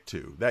to stick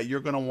to, that you're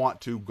going to want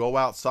to go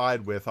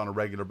outside with on a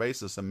regular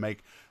basis and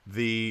make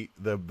the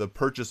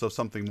purchase of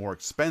something more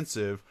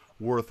expensive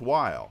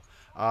worthwhile.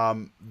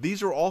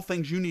 These are all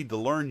things you need to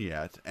learn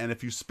yet. And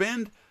if you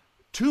spend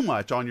too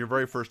much on your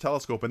very first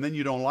telescope and then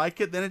you don't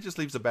like it, then it just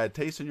leaves a bad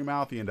taste in your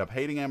mouth. You end up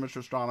hating amateur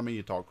astronomy.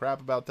 You talk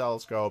crap about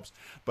telescopes.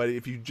 But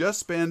if you just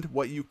spend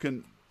what you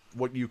can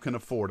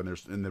afford, and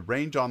there's in the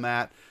range on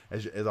that,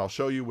 as I'll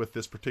show you with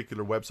this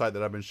particular website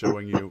that I've been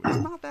showing you, is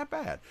not that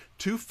bad.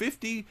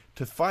 $250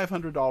 to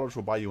 $500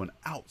 will buy you an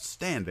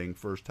outstanding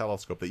first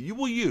telescope that you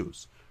will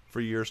use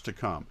for years to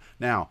come.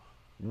 Now,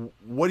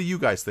 what do you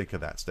guys think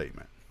of that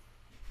statement?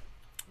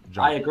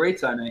 John? I agree,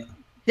 Tony.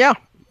 Yeah.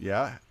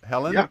 Yeah,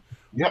 Helen. Yeah.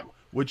 Yeah.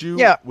 Would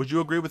you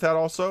agree with that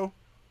also?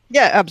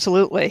 Yeah,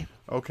 absolutely.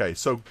 Okay,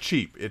 so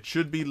cheap. It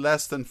should be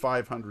less than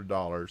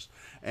 $500,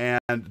 and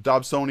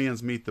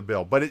Dobsonians meet the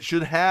bill. But it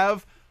should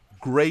have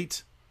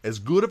as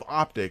good of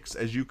optics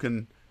as you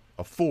can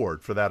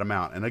afford for that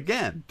amount. And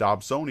again,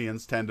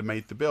 Dobsonians tend to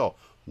meet the bill.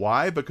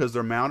 Why? Because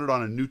they're mounted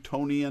on a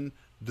Newtonian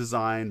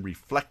design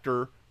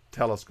reflector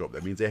telescope.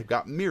 That means they've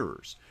got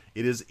mirrors.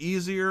 It is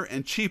easier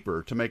and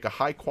cheaper to make a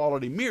high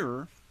quality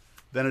mirror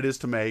than it is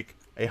to make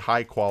a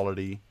high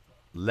quality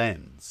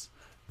lens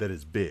that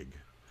is big.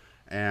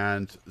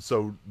 And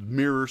so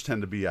mirrors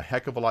tend to be a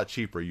heck of a lot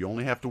cheaper. You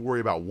only have to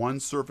worry about one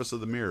surface of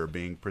the mirror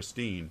being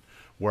pristine,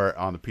 where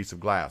on the piece of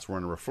glass. Where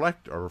in a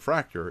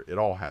refractor, it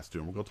all has to.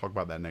 And we're going to talk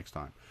about that next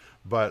time.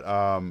 But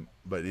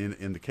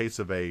in the case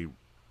of a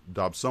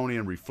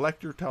Dobsonian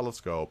reflector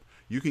telescope,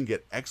 you can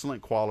get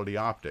excellent quality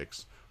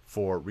optics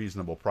for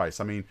reasonable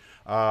price. I mean,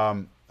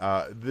 I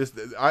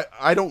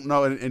don't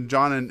know. And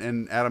John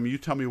and Adam, you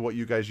tell me what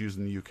you guys use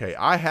in the UK.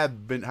 I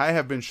have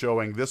been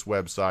showing this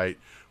website,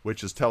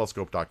 which is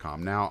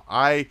telescope.com. Now,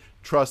 I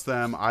trust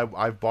them.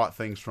 I've bought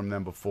things from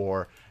them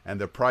before, and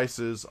their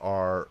prices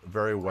are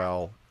very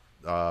well,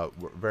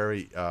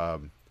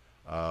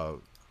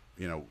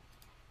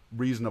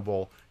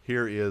 reasonable.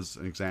 Here is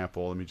an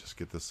example. Let me just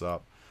get this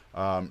up.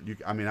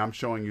 I'm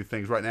showing you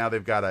things right now.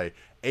 They've got a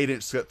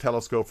 8-inch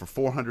telescope for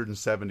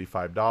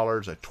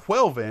 $475, a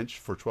 12-inch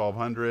for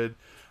 $1,200.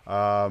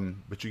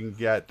 But you can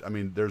get,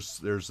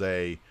 there's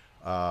a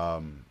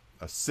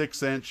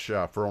 6-inch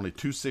for only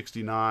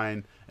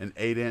 $269, an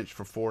 8-inch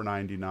for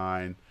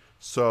 $499.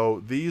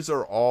 So these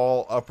are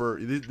all upper.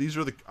 These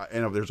are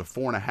there's a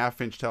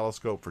 4.5-inch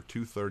telescope for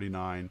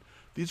 $239.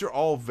 These are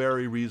all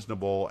very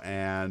reasonable,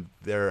 and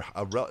they're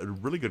a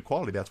really good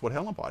quality. That's what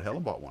Helen bought.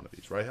 Helen bought one of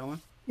these, right,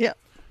 Helen? Yeah.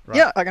 Right.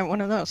 Yeah, I got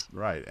one of those.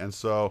 Right, and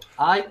so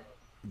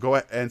go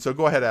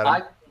ahead,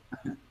 Adam.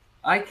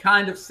 I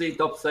kind of see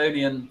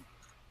Dobsonian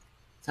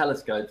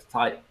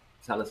type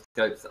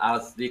telescopes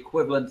as the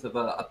equivalent of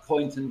a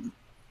point and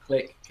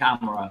click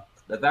camera.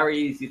 They're very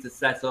easy to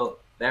set up,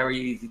 very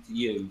easy to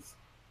use.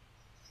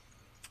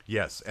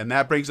 Yes, and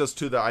that brings us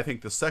to I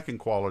think the second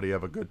quality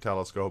of a good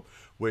telescope,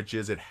 which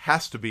is it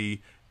has to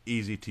be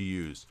easy to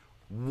use.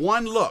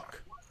 One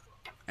look,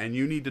 and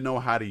you need to know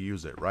how to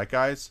use it, right,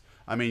 guys?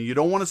 I mean, you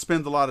don't want to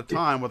spend a lot of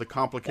time with a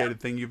complicated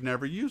thing you've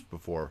never used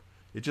before.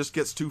 It just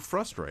gets too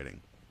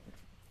frustrating.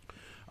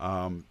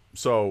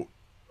 So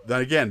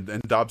then again,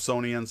 and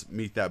Dobsonians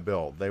meet that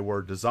bill. They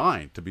were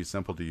designed to be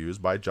simple to use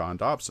by John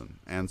Dobson.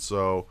 And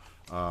so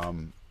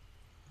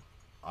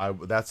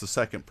that's the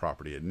second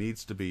property. It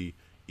needs to be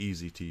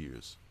easy to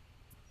use.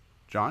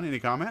 John, any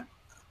comment?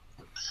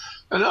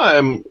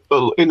 And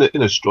well, in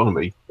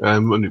astronomy,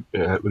 when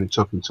you're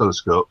talking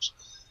telescopes,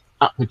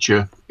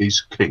 aperture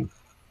is king.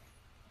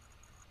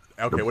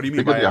 Okay, what do you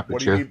mean by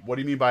what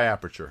do you mean by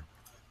aperture?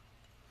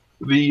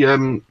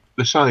 The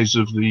size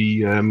of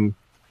the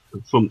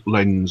front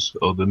lens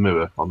or the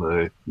mirror on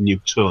a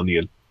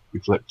Newtonian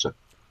reflector.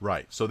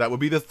 Right. So that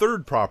would be the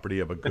third property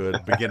of a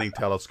good beginning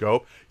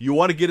telescope. You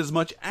want to get as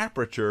much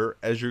aperture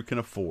as you can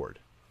afford.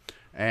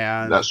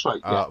 And that's right.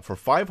 Yeah. For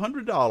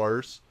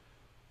 $500,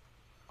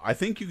 I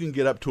think you can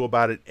get up to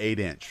about an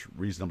 8-inch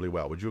reasonably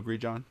well. Would you agree,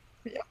 John?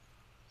 Yeah.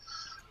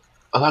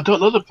 And I don't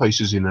know the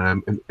places in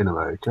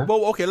America.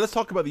 Well, okay, let's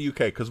talk about the UK,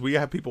 because we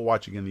have people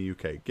watching in the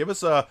UK. Give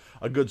us a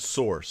good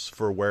source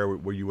for where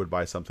you would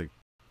buy something.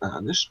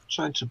 I'm just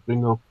trying to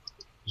bring up,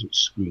 is it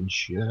screen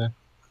share?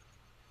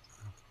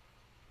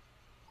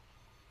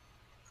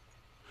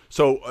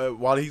 So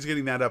while he's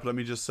getting that up, let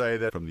me just say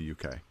that from the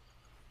UK.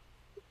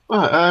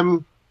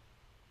 Well,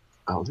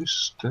 I'll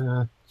just...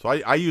 So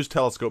I use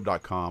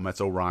telescope.com.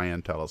 That's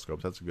Orion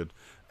Telescopes. That's a good...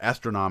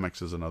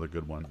 Astronomics is another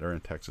good one. They're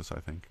in Texas, I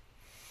think.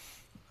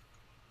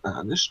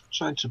 I'm just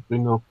trying to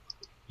bring up,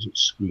 is it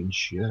screen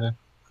share?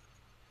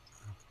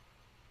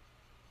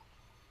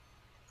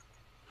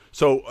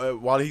 So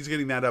while he's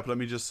getting that up, let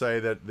me just say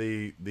that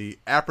the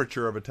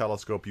aperture of a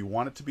telescope, you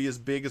want it to be as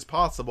big as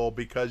possible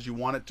because you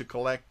want it to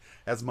collect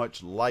as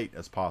much light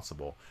as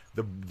possible.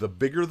 The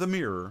bigger the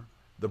mirror,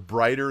 the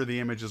brighter the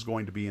image is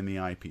going to be in the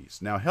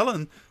eyepiece. Now,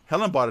 Helen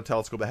bought a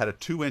telescope that had a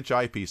 2-inch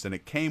eyepiece, and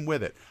it came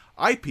with it.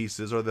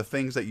 Eyepieces are the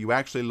things that you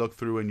actually look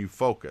through and you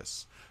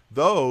focus.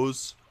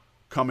 Those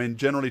come in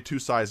generally 2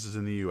 sizes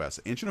in the U.S.,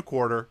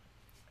 1.25"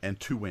 and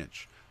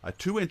 2-inch. A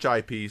 2-inch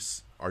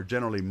eyepiece are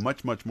generally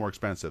much more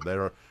expensive.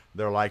 They're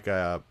like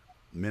a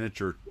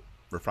miniature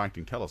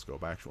refracting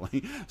telescope,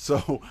 actually.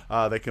 So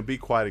they can be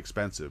quite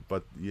expensive.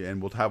 But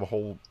and we'll have a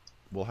whole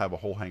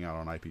hangout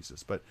on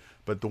eyepieces. But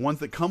the ones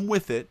that come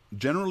with it,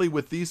 generally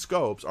with these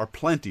scopes, are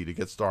plenty to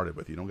get started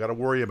with. You don't got to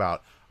worry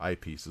about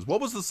eyepieces.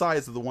 What was the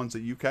size of the ones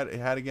that you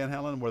had again,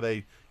 Helen? Were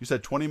they, you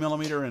said 20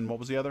 millimeter, and what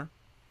was the other?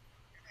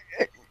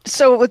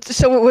 So it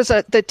was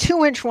the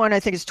 2-inch one, I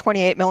think, is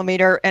 28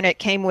 millimeter, and it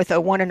came with a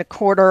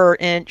 1.25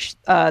 inch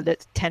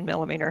that's 10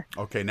 millimeter.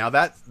 Okay, now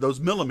those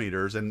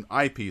millimeters and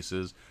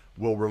eyepieces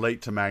will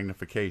relate to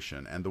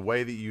magnification, and the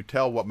way that you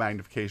tell what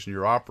magnification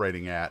you're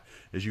operating at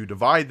is you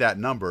divide that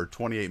number,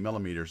 28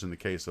 millimeters in the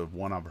case of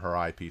one of her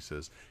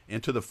eyepieces,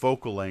 into the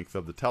focal length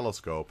of the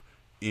telescope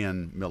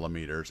in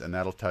millimeters, and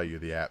that'll tell you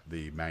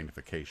the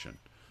magnification.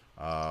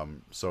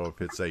 So if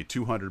it's a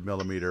 200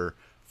 millimeter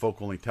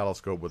focal length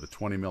telescope with a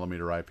 20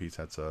 millimeter eyepiece,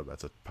 that's a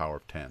power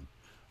of 10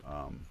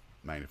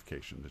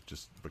 magnification. It's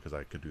just because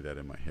I could do that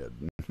in my head.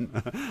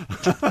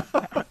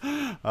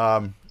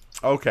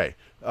 Okay.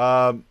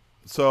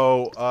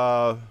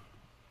 So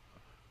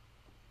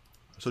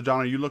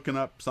John, are you looking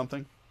up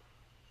something?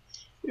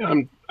 Yeah,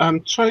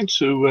 I'm trying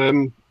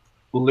to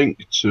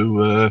link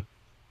to a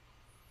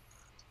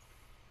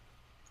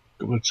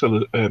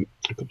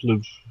couple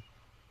of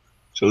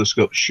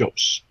telescope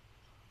shops.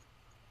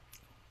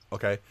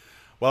 Okay.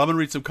 Well, I'm going to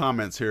read some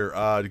comments here.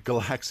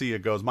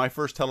 Galaxia goes, my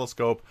first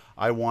telescope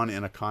I won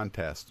in a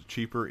contest.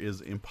 Cheaper is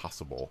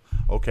impossible.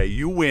 Okay,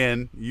 you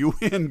win. You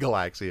win,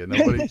 Galaxia.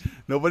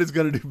 Nobody's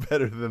going to do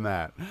better than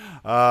that.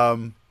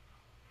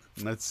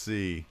 Let's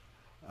see.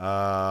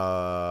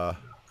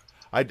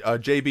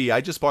 JB, I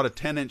just bought a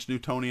 10-inch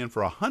Newtonian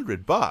for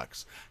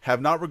 $100.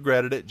 Have not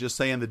regretted it. Just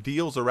saying the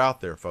deals are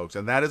out there, folks,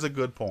 and that is a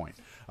good point.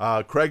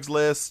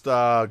 Craigslist,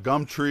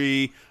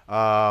 Gumtree,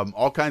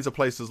 all kinds of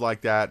places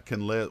like that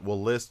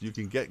will list. You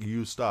can get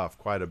used stuff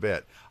quite a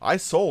bit. I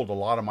sold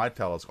all of my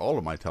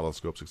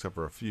telescopes except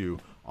for a few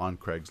on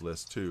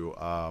Craigslist too.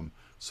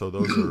 So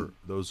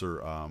those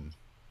are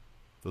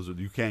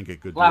you can get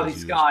good Cloudy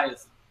deals Skies.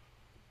 Used.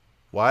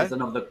 What? Is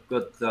another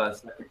good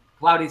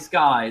Cloudy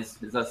Skies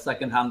is a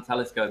second-hand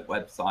telescope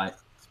website.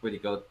 It's pretty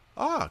good.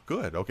 Ah,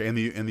 good. Okay, in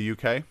the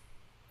UK.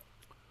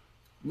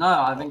 No,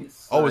 I think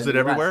it's. Oh, is it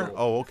everywhere?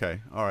 Oh,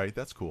 okay. All right,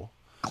 that's cool.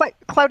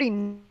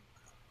 Cloudy.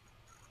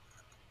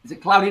 Is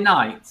it Cloudy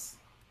Nights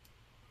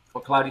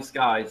or Cloudy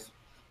Skies?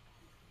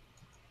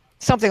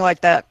 Something like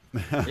that.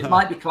 It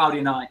might be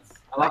Cloudy Nights.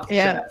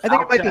 Yeah, I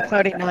think it might be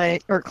Cloudy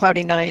Night or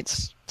Cloudy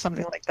Nights,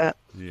 something like that.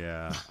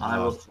 Yeah. I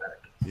will check.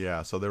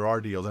 Yeah, so there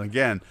are deals. And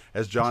again,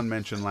 as John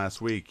mentioned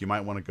last week, you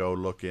might want to go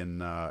look in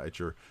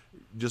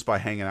just by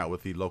hanging out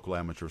with the local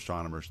amateur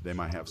astronomers, they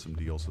might have some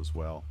deals as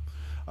well.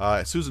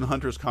 Susan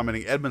Hunter is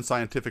commenting, Edmund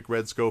Scientific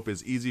Red Scope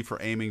is easy for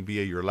aiming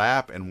via your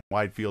lap and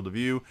wide field of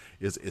view,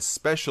 is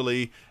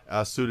especially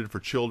suited for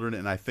children,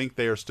 and I think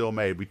they are still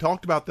made. We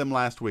talked about them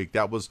last week.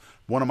 That was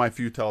one of my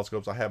few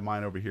telescopes. I have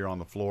mine over here on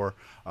the floor.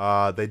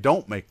 They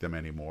don't make them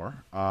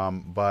anymore,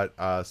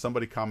 but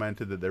somebody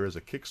commented that there is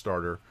a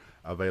Kickstarter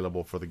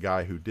available for the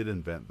guy who did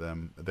invent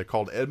them. They're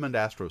called Edmund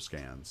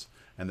Astroscans,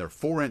 and they're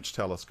 4-inch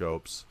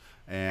telescopes,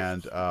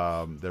 and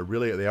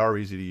they are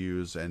easy to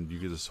use, and you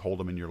can just hold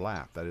them in your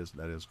lap. That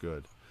is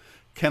good.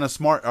 Can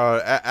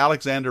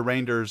Alexander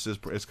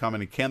Reinders is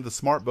commenting, can the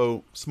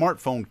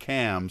smartphone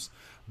cams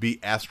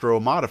be astro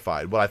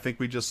modified? Well, I think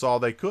we just saw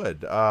they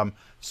could.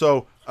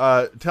 So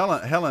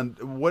Helen,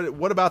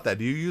 what about that?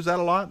 Do you use that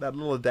a lot? That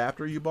little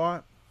adapter you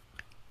bought?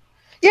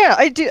 Yeah,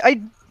 I do.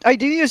 I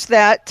do use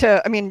that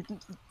to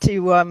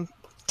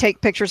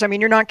take pictures. I mean,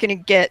 you're not going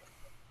to get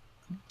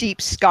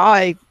deep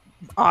sky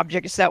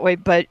objects that way,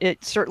 but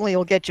it certainly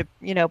will get you,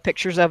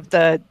 pictures of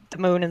the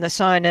moon and the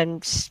sun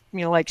and,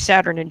 like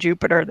Saturn and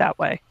Jupiter that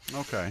way.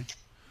 Okay.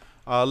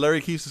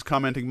 Larry Keese is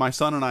commenting, my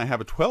son and I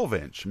have a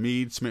 12-inch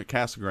Meade Smith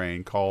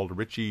Cassegrain called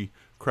Richie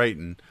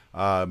Creighton.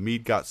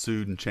 Meade got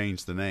sued and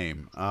changed the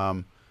name.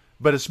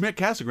 But a Schmidt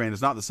Cassegrain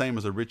is not the same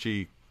as a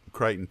Richie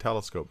Creighton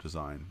telescope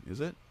design, is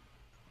it?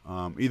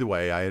 Either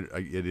way,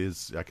 it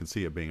is. I can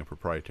see it being a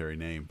proprietary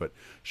name, but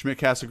Schmidt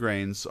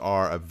Cassegrains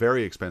are a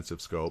very expensive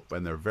scope,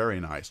 and they're very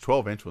nice.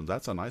 12-inch ones.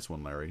 That's a nice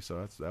one, Larry.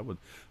 So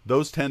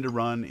those tend to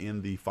run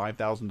in the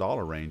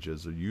 $5,000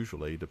 ranges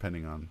usually,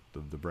 depending on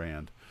the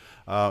brand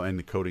and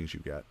the coatings you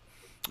get.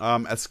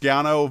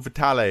 Asciano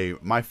Vitale,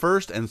 my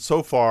first and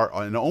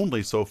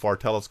only so far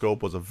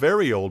telescope was a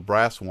very old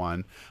brass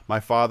one my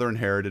father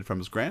inherited from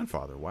his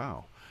grandfather.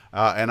 Wow.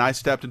 And I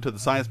stepped into the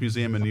Science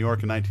Museum in New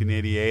York in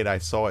 1988. I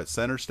saw it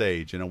center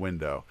stage in a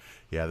window.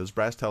 Yeah, those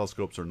brass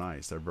telescopes are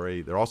nice.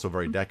 They're also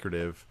very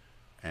decorative,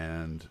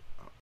 and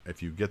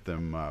if you get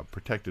them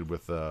protected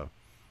with what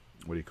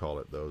do you call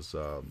it? Those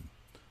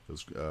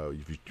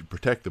if you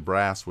protect the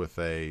brass with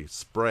a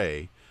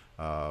spray,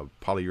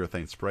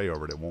 polyurethane spray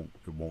over it, it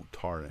won't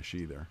tarnish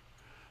either.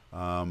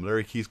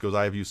 Larry Keith goes,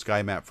 I have used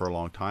SkyMap for a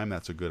long time.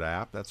 That's a good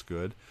app. That's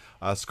good.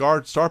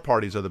 Star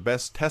Parties are the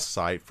best test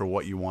site for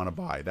what you want to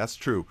buy. That's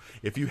true.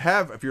 If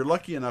you're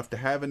lucky enough to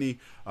have any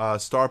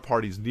Star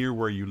Parties near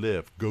where you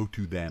live, go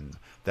to them.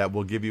 That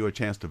will give you a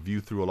chance to view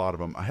through a lot of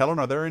them. Helen,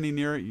 are there any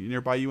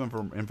nearby you in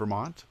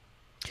Vermont?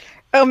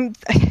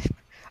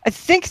 I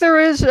think there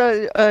is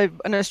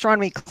an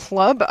astronomy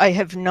club. I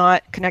have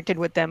not connected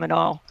with them at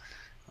all.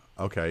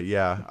 Okay,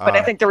 yeah. But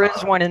I think there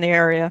is one in the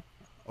area.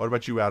 What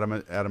about you, Adam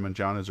and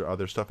John? Is there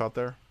other stuff out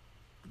there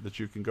that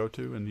you can go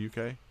to in the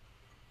UK?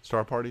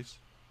 Star Parties?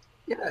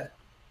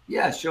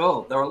 Yeah,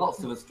 sure. There are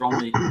lots of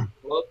astronomy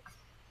clubs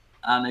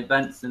and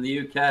events in the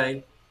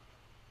UK.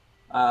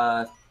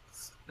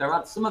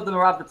 Some of them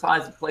are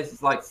advertised at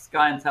places like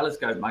Sky and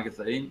Telescope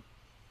magazine.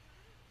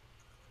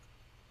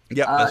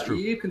 Yeah, that's true.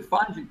 You can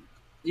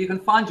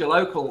find your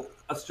local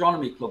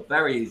astronomy club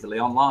very easily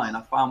online.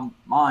 I found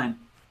mine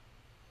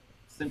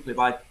simply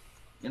by,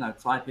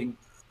 typing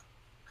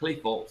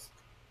Cleethorpes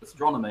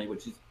Astronomy,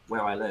 which is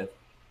where I live,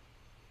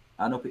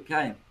 and up it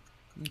came.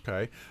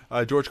 Okay,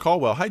 George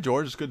Caldwell. Hi,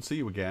 George. It's good to see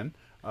you again.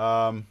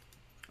 My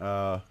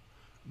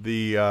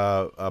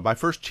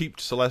first cheap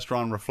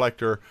Celestron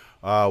reflector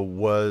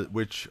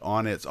which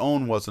on its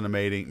own wasn't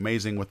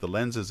amazing with the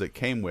lenses it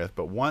came with,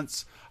 but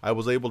once I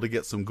was able to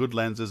get some good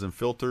lenses and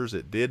filters,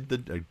 it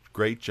did a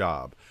great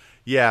job.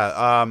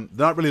 Yeah,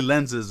 not really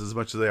lenses as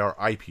much as they are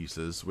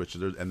eyepieces,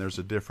 and there's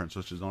a difference,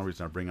 which is the only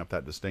reason I bring up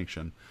that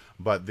distinction.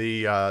 But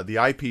the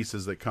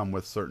eyepieces that come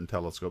with certain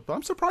telescopes,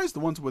 I'm surprised the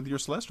ones with your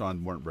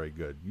Celestron weren't very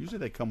good. Usually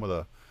they come with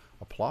a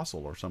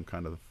Plössl or some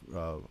kind of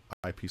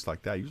eyepiece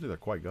like that. Usually they're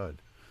quite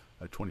good.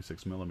 A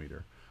 26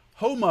 millimeter.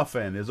 Ho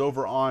Muffin is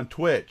over on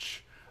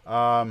Twitch.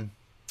 Grab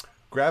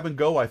and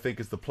go, I think,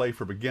 is the play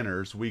for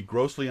beginners. We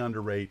grossly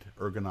underrate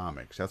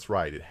ergonomics. That's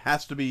right. It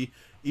has to be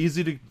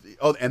easy to.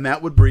 Oh, and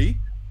that would be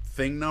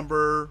thing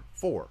number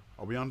 4.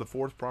 Are we on the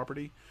 4th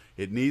property?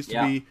 It needs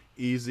to be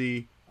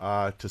easy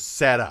to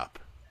set up,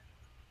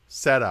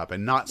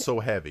 and not so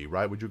heavy,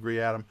 right? Would you agree,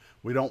 Adam?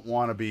 We don't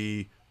want to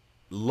be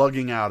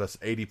lugging out a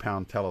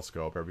 80-pound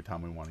telescope every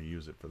time we want to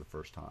use it for the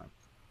first time.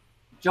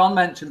 John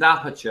mentioned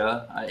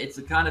aperture. It's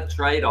a kind of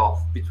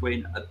trade-off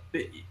between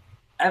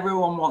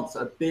everyone wants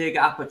a big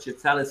aperture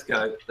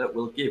telescope that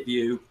will give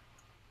you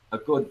a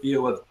good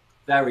view of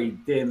very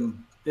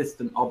dim,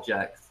 distant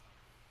objects.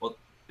 Well,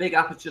 big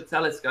aperture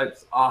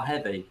telescopes are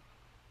heavy.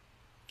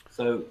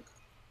 So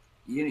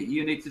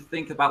you need to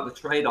think about the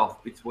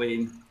trade-off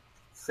between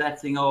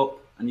setting up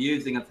and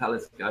using a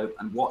telescope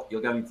and what you're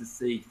going to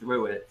see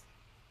through it.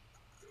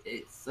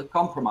 It's a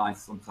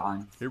compromise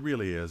sometimes. It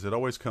really is. It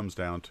always comes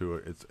down to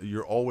it.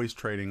 You're always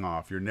trading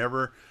off. You're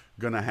never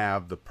going to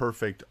have the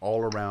perfect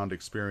all-around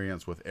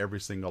experience with every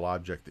single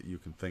object that you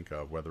can think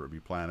of, whether it be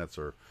planets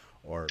or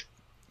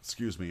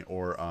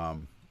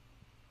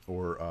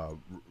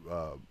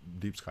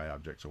deep sky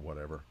objects or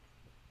whatever.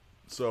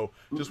 So,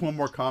 just one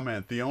more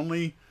comment. The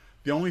only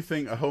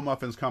thing, Ho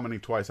Muffin's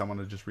commenting twice, I want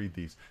to just read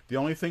these. The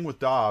only thing with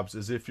Dobbs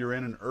is if you're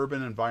in an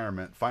urban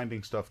environment,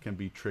 finding stuff can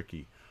be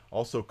tricky.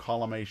 Also,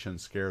 collimation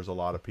scares a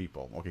lot of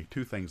people. Okay,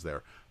 2 things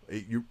there.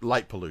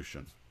 Light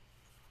pollution.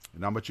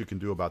 Not much you can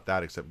do about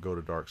that except go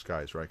to dark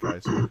skies, right,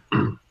 guys?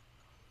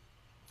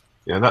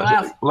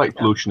 Yeah, light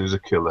pollution is a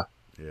killer.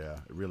 Yeah,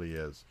 it really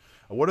is.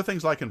 What are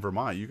things like in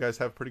Vermont? You guys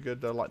have pretty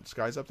good light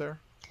skies up there?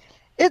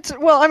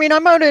 Well, I mean,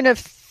 I'm out in a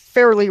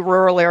fairly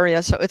rural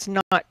area, so it's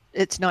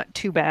not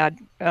too bad.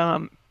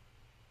 It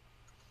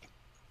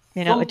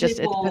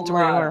depends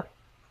where you are.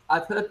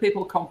 I've heard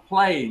people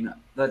complain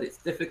that it's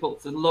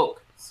difficult to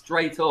look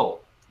straight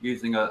up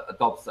using a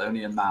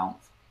Dobsonian mount.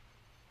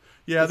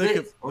 Yeah,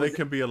 they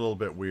can be a little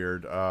bit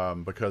weird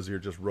because you're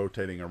just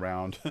rotating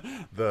around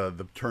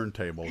the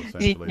turntable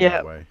essentially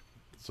that way.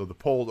 So the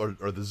pole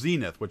or the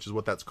zenith, which is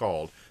what that's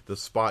called, the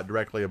spot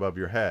directly above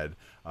your head,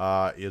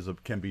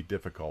 can be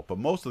difficult. But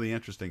most of the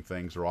interesting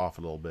things are a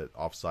little bit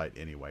off-site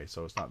anyway,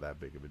 so it's not that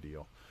big of a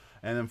deal.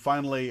 And then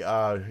finally,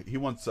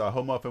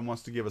 Ho Muffin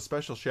wants to give a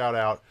special shout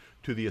out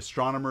to the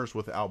Astronomers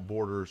Without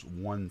Borders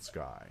One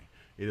Sky.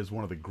 It is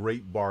one of the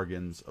great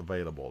bargains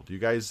available. Do you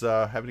guys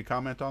have any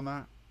comment on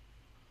that?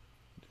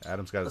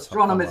 Adam's got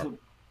Astronomers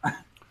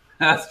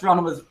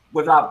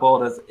Without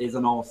Borders is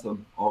an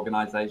awesome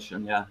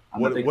organization. Yeah.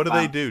 What do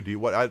they do?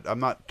 I'm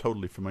not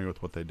totally familiar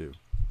with what they do.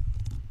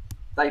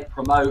 They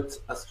promote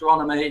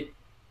astronomy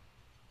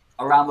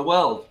around the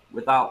world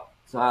without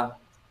the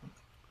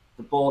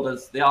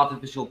borders, the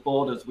artificial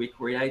borders we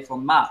create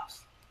on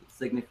maps that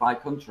signify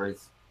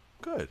countries.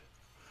 Good.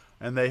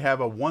 And they have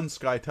a One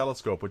Sky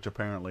telescope, which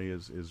apparently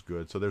is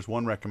good. So there's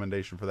one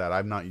recommendation for that.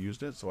 I've not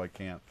used it, so I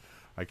can't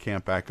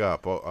back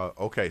up.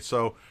 Okay,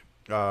 so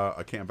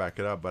I can't back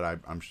it up, but I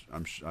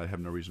have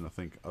no reason to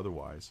think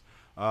otherwise.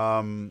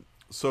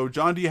 So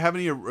John, do you have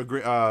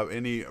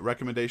any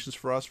recommendations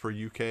for us for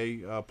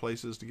UK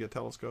places to get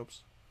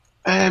telescopes?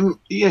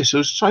 Yes, I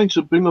was trying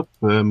to bring up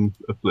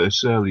a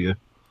place earlier,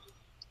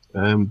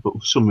 but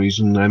for some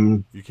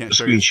reason You can't the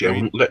share your screen share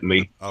screen? wouldn't let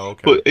me. Oh,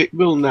 okay. But it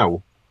will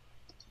now.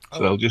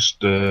 So Oh. I'll just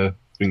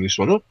bring this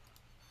one up.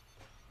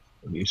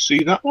 And you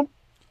see that one?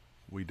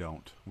 We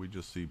don't. We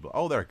just see.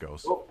 Oh, there it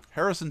goes.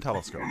 Harrison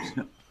telescopes.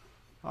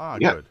 Ah,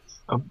 Yeah. good.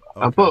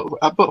 I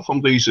bought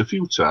from these a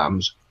few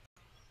times,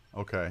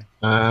 Okay.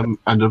 and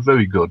they're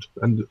very good.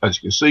 And as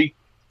you can see,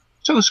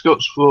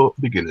 telescopes for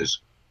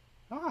beginners.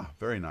 Ah,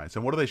 very nice.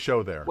 And what do they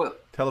show there? Well,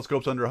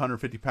 Telescopes under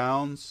 150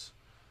 pounds.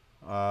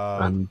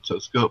 And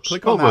telescopes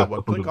Click on over that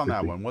one. Click on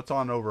that 150. one. What's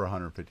on over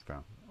 150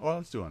 pounds? Well,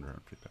 let's do under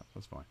 150 pounds.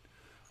 That's fine.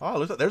 Oh,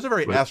 looks like there's a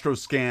very Right.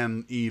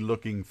 Astroscan-y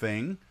looking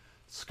thing.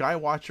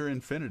 Skywatcher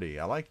Infinity.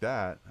 I like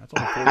that. That's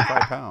only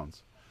 45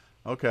 pounds.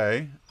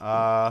 Okay.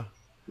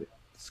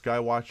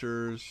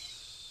 Skywatchers.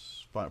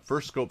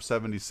 First Scope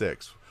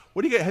 76.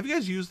 What do you get? Have you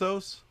guys used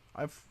those?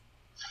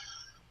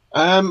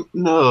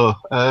 No,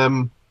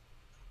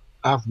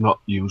 I've not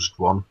used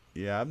one,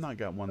 Yeah, I've not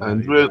got one.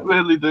 and Either.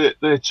 really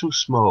they're too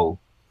small.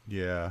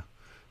 Yeah.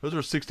 Those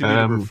are 60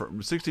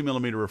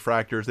 millimeter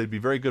refractors. They'd be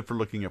very good for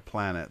looking at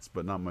planets,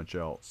 but not much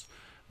else.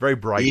 Very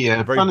bright.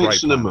 Yeah, very planets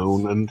bright and the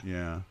moon, and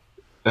yeah.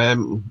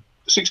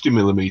 60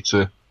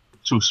 millimeter,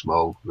 too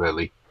small,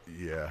 really.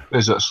 Yeah.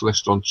 There's that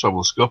Celestron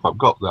travel scope. I've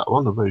got that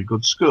one, a very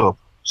good scope,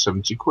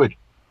 70 quid.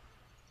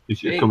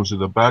 It comes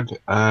with a bag.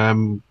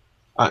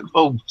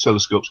 All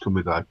telescopes come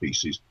with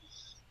eyepieces,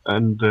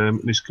 and in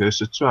this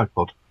case, a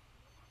tripod.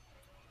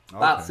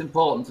 That's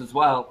important as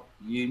well.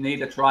 You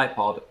need a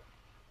tripod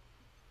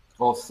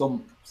or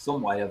some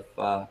way of.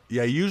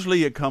 Yeah,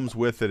 usually it comes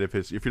with it.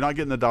 If you're not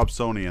getting the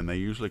Dobsonian, they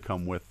usually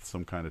come with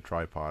some kind of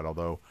tripod.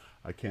 Although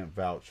I can't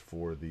vouch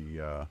for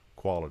the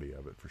quality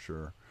of it for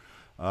sure.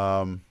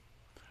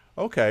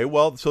 Okay,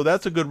 well, so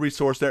that's a good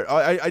resource there.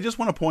 I just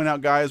want to point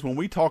out, guys, when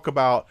we talk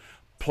about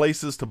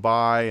places to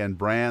buy and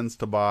brands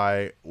to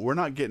buy, we're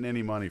not getting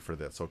any money for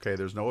this. Okay,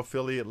 there's no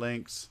affiliate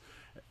links,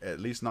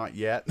 at least not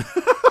yet.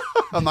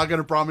 I'm not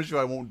going to promise you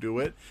I won't do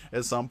it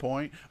at some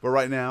point, but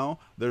right now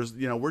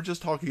we're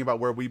just talking about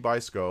where we buy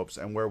scopes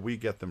and where we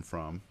get them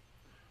from,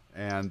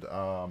 and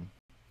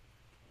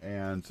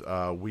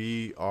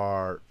we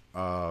are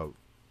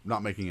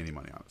not making any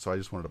money on it. So I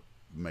just wanted to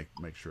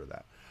make sure of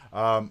that.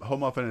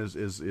 Home Muffin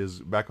is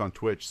back on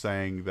Twitch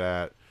saying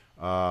that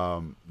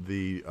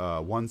the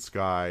One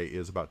Sky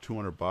is about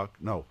 $200.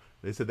 No,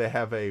 they said they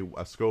have a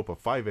scope, a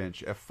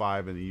 5-inch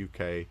f5 in the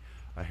UK,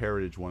 a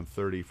Heritage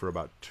 130 for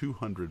about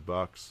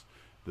 $200.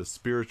 The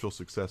spiritual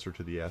successor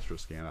to the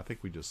Astroscan. I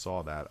think we just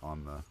saw that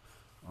on the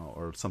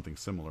or something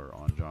similar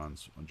on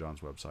John's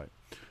website.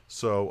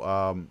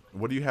 So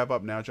what do you have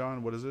up now,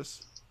 John? What is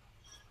this?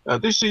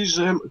 This is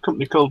a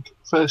company called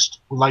First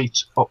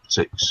Light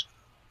Optics.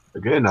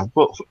 Again, I've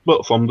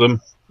bought from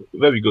them.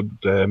 Very good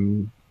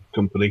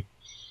company.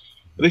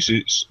 This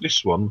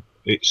one.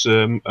 It's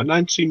a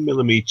 19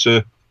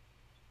 millimeter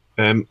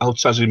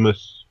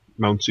altazimuth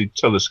mounted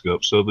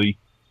telescope. So the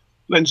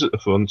lens at the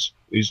front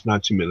is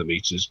 90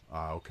 millimeters.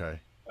 Ah, okay.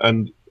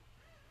 And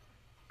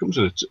comes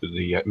with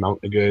the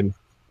mount again.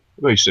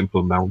 A very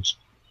simple mount,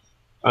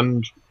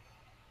 and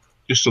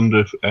just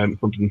under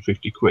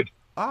 150 quid.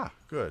 Ah,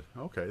 good.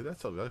 Okay,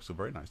 that's a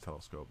very nice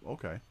telescope.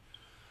 Okay.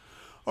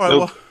 All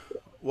right.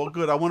 Well,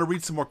 good. I want to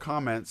read some more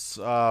comments,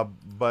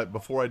 but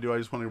before I do, I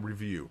just want to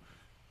review.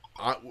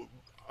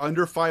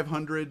 Under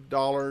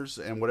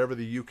 $500 and whatever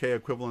the UK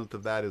equivalent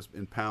of that is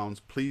in pounds,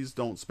 please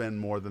don't spend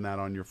more than that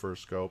on your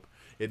first scope.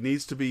 It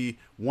needs to be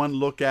one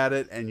look at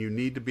it, and you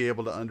need to be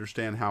able to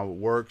understand how it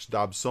works.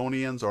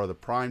 Dobsonians are the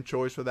prime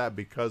choice for that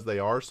because they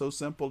are so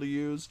simple to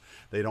use.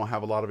 They don't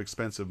have a lot of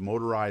expensive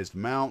motorized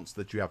mounts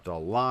that you have to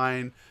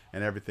align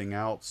and everything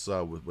else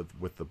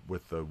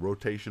with the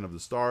rotation of the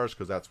stars,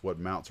 because that's what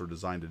mounts are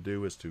designed to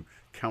do, is to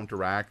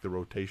counteract the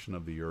rotation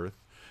of the Earth.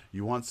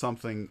 You want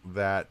something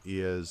that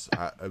is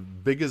as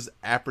big as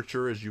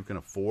aperture as you can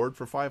afford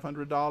for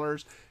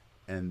 $500.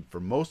 And for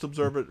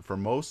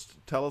most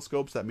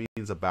telescopes, that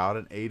means about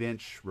an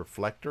 8-inch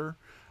reflector.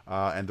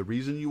 And the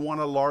reason you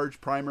want a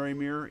large primary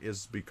mirror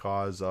is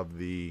because of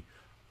the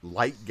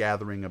light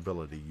gathering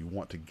ability. You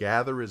want to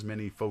gather as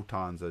many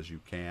photons as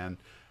you can.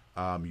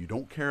 You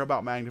don't care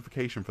about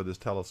magnification for this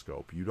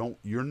telescope.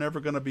 You're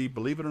never going to be,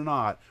 believe it or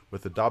not,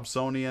 with the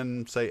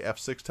Dobsonian, say,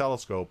 f6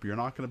 telescope, you're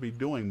not going to be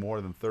doing more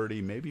than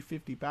 30, maybe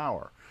 50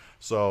 power.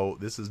 So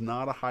this is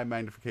not a high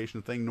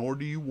magnification thing, nor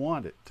do you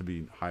want it to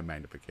be high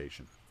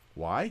magnification.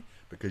 Why?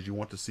 Because you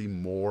want to see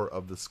more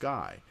of the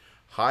sky.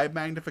 High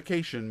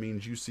magnification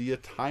means you see a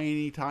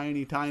tiny,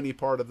 tiny, tiny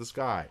part of the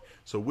sky.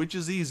 So which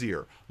is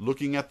easier,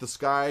 looking at the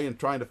sky and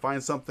trying to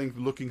find something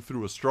looking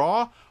through a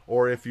straw,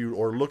 or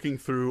looking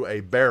through a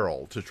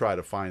barrel to try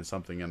to find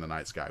something in the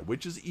night sky?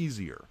 Which is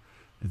easier?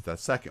 It's that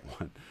second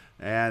one.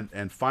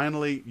 And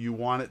finally, you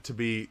want it to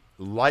be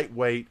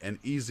lightweight and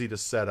easy to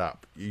set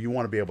up. You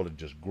want to be able to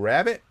just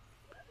grab it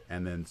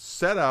and then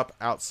set up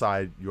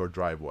outside your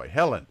driveway.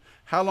 Helen,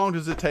 how long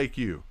does it take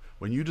you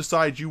when you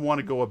decide you want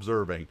to go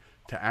observing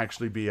to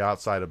actually be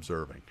outside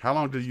observing? How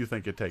long do you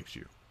think it takes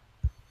you?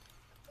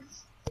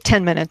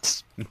 10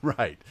 minutes.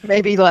 Right.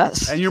 Maybe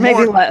less. And you're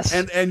maybe more, less.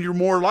 And you're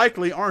more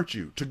likely, aren't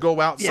you, to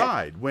go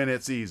outside when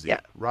it's easy, Yeah.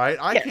 right?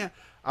 I don't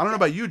know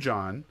about you,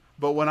 John,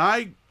 but when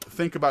I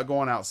think about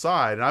going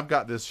outside, and I've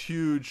got this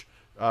huge,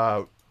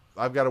 I've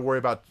got to worry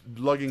about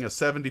lugging a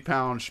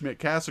 70-pound Schmidt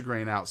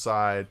Cassegrain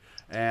outside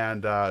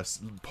and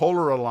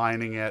polar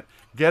aligning it,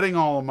 getting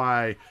all of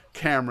my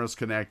cameras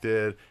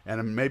connected,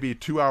 and maybe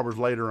 2 hours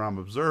later I'm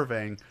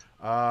observing.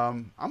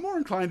 I'm more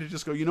inclined to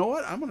just go, you know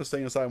what? I'm going to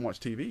stay inside and watch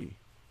TV.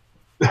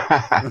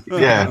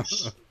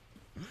 Yes.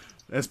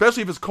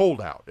 Especially if it's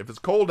cold out. If it's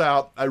cold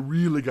out, I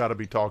really got to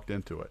be talked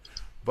into it.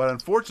 But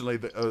unfortunately,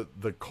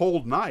 the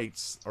cold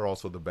nights are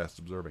also the best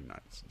observing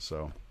nights.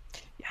 So,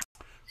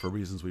 for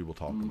reasons we will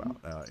talk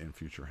about in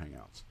future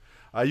Hangouts.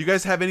 You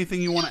guys have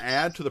anything you want to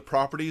add to the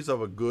properties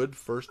of a good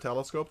first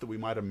telescope that we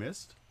might have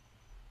missed?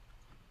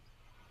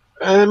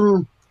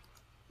 Well,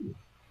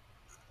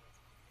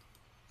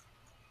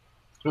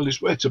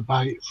 it's where to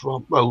buy it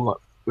from. Well,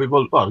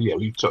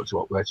 we talked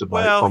about where to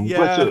buy it from.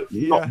 Where to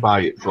not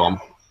buy it from.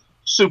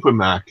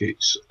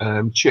 Supermarkets,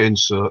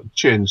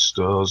 chain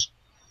stores,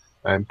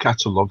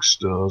 catalogue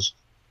stores.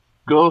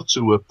 Go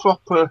to a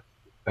proper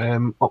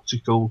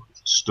optical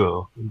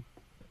store.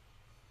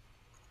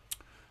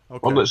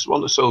 Okay. One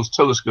that sells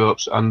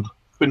telescopes and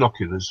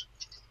binoculars.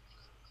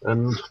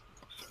 And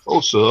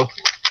also, I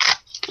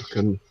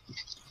don't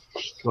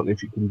know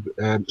if you can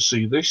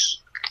see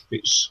this.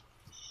 It's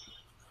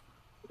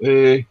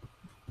a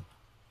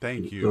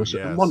Thank you. Yes.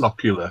 a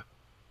monocular.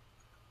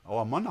 Oh,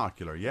 a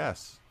monocular.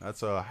 Yes,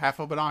 that's a half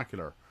a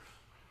binocular.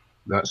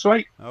 That's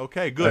right.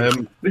 Okay,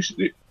 good.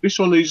 This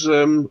one is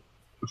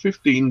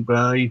 15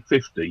 by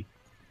 50,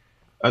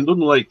 and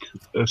unlike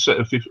a set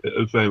of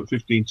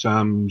 15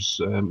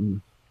 times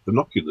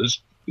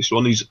binoculars, this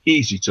one is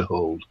easy to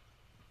hold.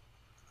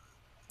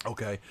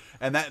 Okay,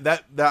 and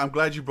that I'm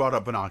glad you brought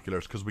up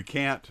binoculars because we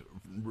can't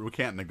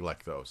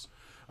neglect those.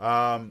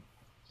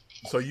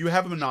 So you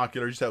have a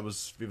binocular. You said it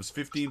was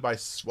 15 by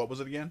what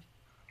was it again?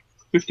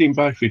 15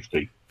 by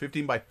 50.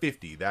 15 by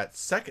 50. That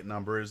second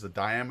number is the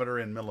diameter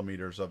in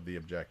millimeters of the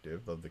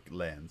objective, of the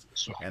lens.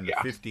 And the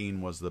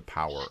 15 was the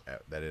power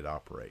that it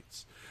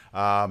operates.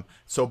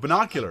 So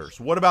binoculars.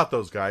 What about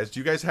those guys? Do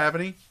you guys have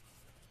any?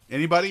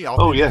 Anybody?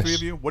 Yes. Three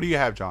of you? What do you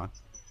have, John?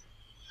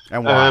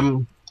 And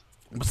why?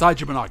 Besides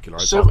your binocular.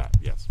 I saw that.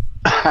 Yes.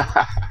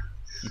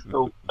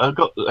 Well, I've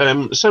got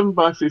 7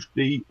 by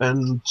 50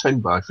 and 10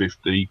 by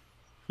 50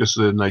 because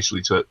they're nice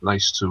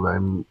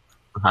to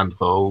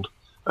handhold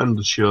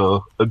and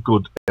show a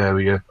good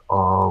area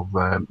of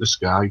the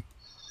sky.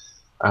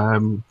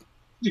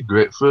 They're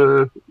great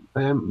for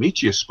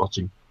meteor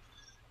spotting.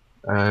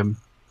 Then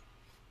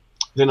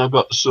I've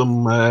got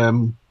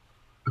some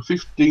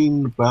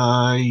 15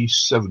 by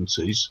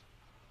 70s,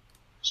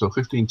 so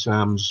 15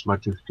 times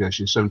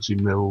magnification, 70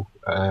 mil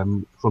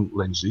front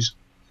lenses.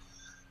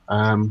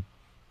 I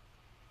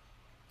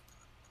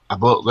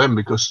bought them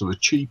because they were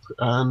cheap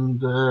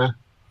and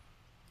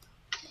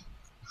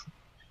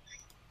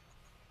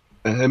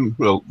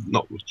well,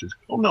 not just.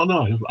 Oh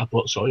no! I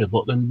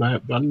bought them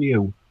brand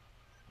new,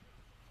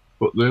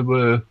 but they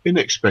were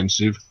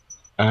inexpensive,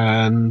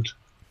 and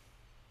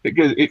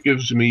it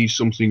gives me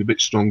something a bit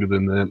stronger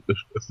than a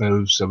pair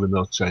of 7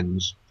 or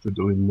 10s for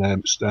doing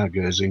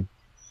stargazing.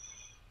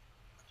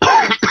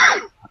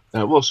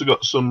 I've also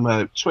got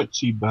some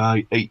 20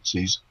 by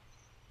 80s.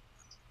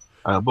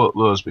 I bought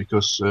those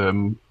because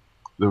they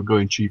were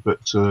going cheap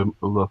at a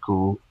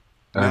local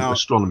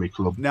astronomy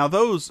club. Now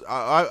those,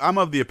 I'm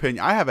of the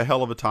opinion, I have a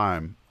hell of a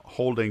time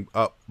holding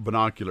up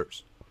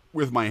binoculars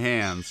with my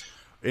hands,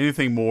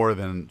 anything more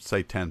than,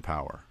 say, 10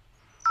 power.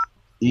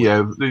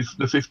 Yeah, the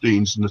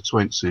 15s and the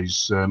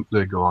 20s,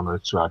 they go on a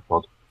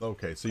tripod.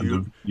 Okay, so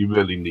you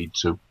really need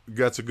to.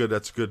 That's a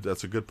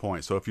good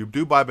point. So if you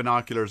do buy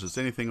binoculars, it's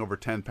anything over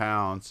 10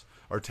 pounds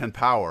or 10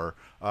 power,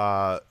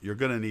 you're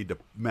going to need to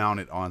mount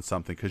it on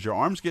something because your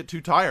arms get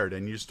too tired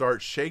and you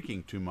start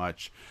shaking too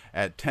much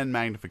at 10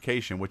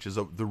 magnification, which is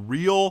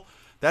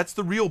that's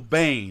the real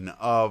bane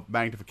of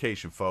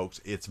magnification,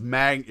 folks. It's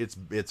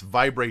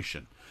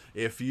vibration.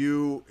 If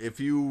you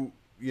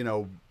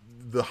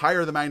the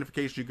higher the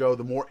magnification you go,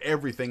 the more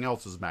everything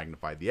else is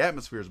magnified. The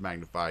atmosphere is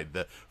magnified.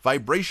 The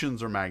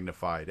vibrations are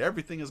magnified.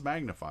 Everything is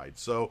magnified.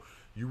 So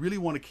you really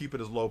want to keep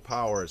it as low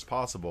power as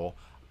possible.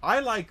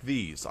 I like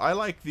these.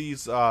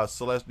 These 20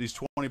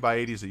 by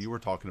 80s that you were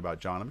talking about,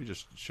 John. Let me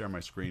just share my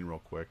screen real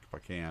quick if I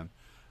can.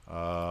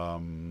 There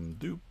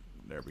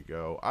we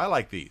go. I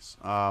like these.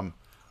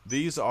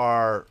 These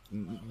are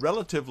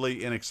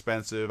relatively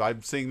inexpensive.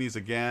 I'm seeing these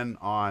again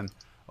on...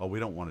 Oh, we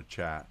don't want to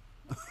chat.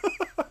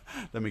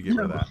 Let me get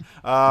rid of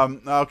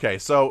that. Okay,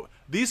 so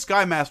these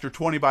Skymaster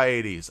 20 by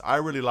 80s, I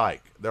really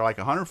like. They're like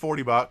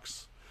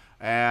 $140,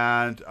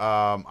 and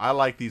I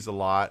like these a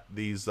lot.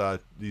 These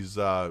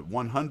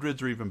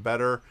 100s are even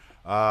better,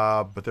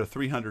 but they're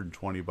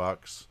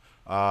 $320.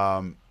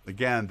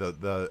 Again,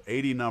 the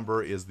 80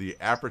 number is the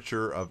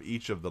aperture of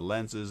each of the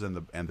lenses, and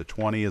the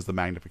 20 is the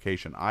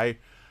magnification. I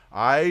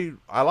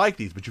like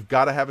these, but you've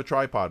got to have a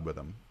tripod with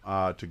them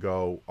to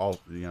go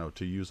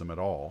to use them at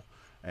all.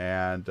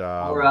 And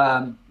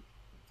Or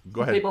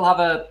go ahead. people have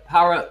a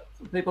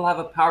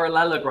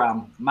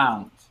parallelogram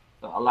mount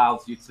that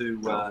allows you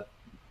to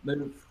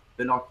move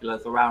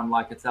binoculars around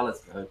like a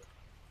telescope.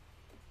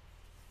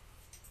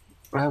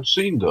 I have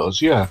seen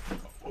those, yeah.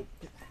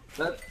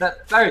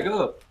 That's very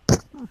good.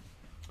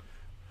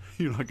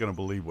 You're not going to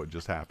believe what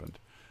just happened.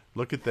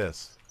 Look at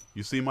this.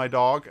 You see my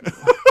dog?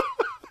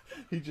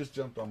 He just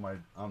jumped on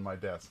my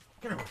desk.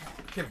 Come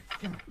here,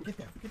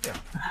 get down.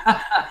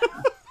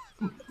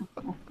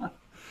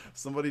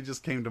 Somebody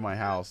just came to my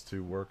house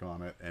to work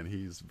on it, and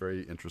he's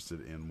very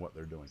interested in what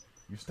they're doing.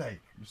 You stay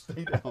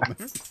down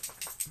there.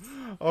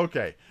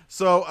 Okay,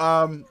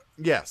 so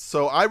yes,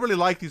 so I really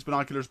like these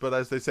binoculars, but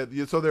as they said,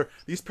 so they're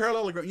these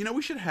parallelogram. You know,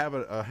 we should have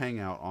a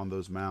hangout on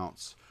those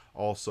mounts.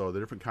 Also, the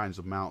different kinds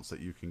of mounts that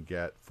you can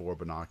get for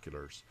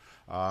binoculars.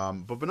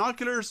 But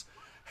binoculars,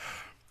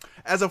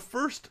 as a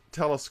first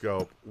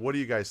telescope, what do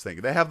you guys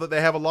think? They have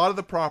a lot of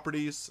the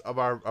properties of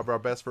our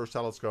best first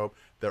telescope.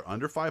 They're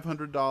under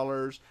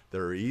 $500.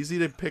 They're easy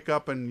to pick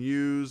up and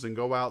use and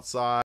go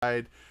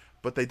outside,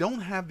 but they don't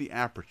have the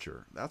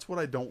aperture. That's what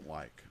I don't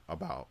like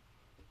about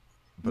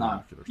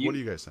binoculars. What do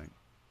you guys think?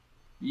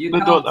 They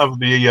don't have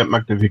the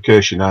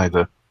magnification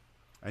either.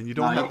 And you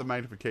don't have the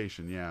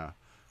magnification, yeah.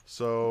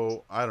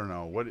 So I don't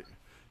know what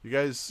you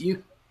guys.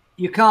 You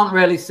can't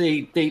really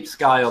see deep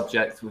sky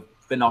objects with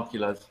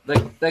binoculars.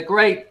 They're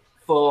great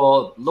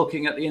for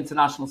looking at the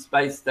International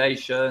Space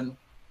Station,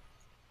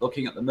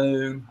 looking at the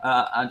moon,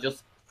 and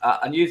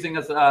using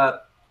as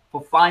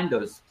for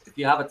finders. If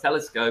you have a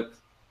telescope,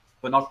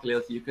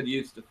 binoculars you could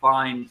use to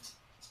find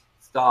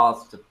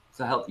stars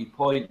to help you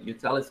point your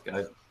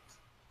telescope.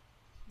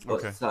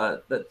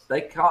 But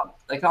they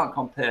can't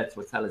compare to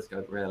a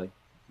telescope really.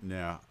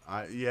 Yeah,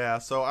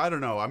 so I don't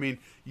know. I mean,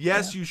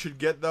 yes, you should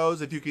get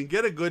those if you can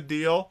get a good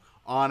deal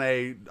on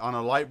a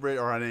Lightbridge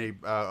or on a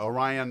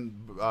Orion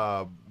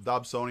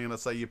Dobsonian.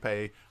 Let's say you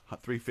pay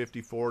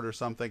 $350 for it or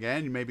something,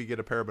 and you maybe get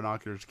a pair of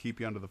binoculars to keep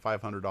you under the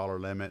 $500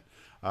 limit.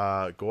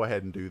 Go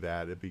ahead and do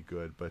that; it'd be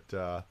good. But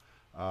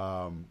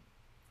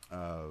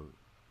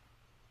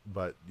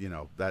you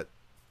know that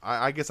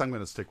I guess I'm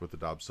going to stick with the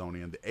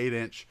Dobsonian, the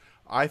 8-inch.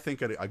 I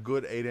think a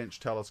good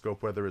 8-inch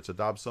telescope, whether it's a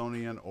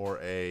Dobsonian or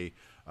a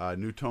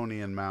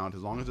Newtonian mount,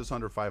 as long as it's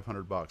under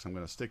 $500, I'm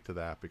going to stick to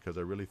that because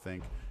I really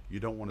think you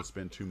don't want to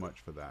spend too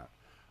much for that.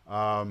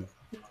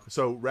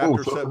 So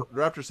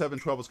Raptor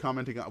 712 is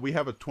commenting on, we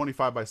have a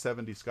 25 by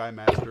 70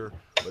 Skymaster,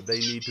 but they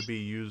need to be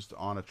used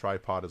on a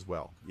tripod as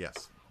well. Yes,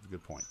 that's a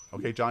good point.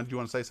 Okay, John, do you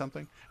want to say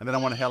something? And then I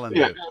want Helen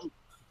to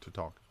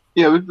talk.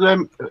 Yeah, with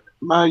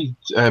my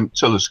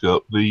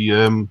telescope,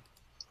 the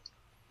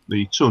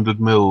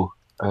 200mm,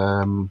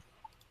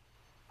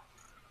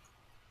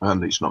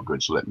 and it's not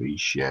going to let me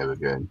share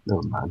again.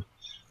 Never mind.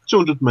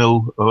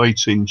 200mm or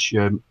 8-inch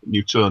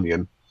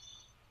Newtonian.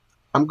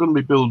 I'm going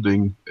to be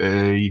building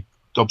a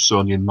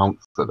Dobsonian mount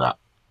for that,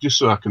 just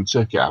so I can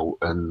take it out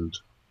and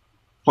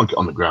plonk it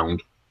on the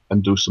ground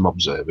and do some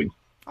observing.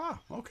 Ah,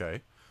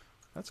 okay,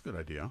 that's a good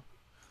idea.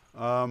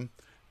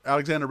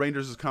 Alexander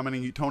Rangers is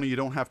commenting, Tony, you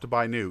don't have to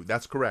buy new.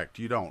 That's correct.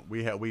 You don't.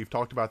 We've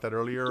talked about that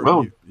earlier.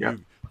 Oh,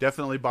 you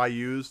definitely buy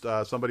used.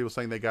 Somebody was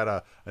saying they got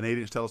an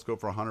 8-inch telescope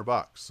for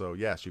 $100. So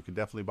yes, you can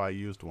definitely buy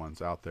used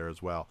ones out there as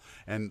well.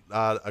 And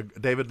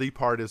David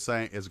Leapart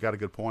has got a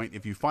good point.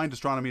 If you find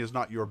astronomy is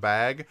not your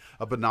bag,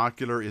 a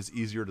binocular is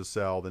easier to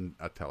sell than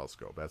a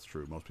telescope. That's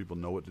true. Most people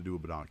know what to do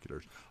with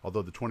binoculars,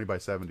 although the 20 by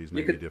 70s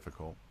may be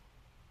difficult.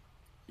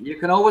 You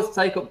can always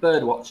take up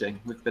bird watching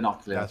with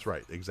binoculars. That's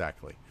right.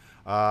 Exactly.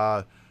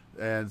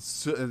 And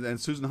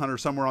Susan Hunter,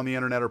 somewhere on the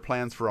internet, are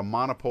plans for a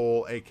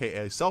monopole,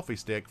 aka selfie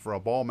stick, for a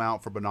ball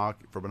mount for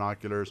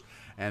binoculars,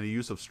 and the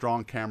use of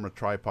strong camera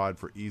tripod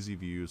for easy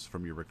views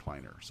from your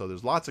recliner. So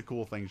there's lots of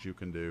cool things you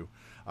can do.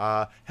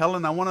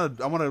 Helen, I want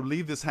to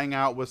leave this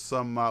hangout with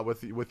some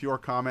with your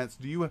comments.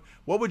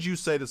 What would you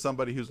say to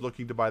somebody who's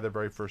looking to buy their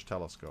very first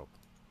telescope?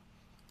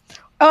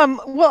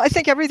 Well, I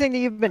think everything that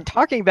you've been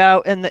talking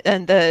about and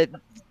the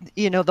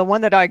the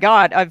one that I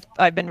got,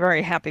 I've been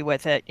very happy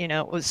with it.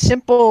 It was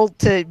simple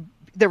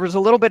there was a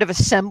little bit of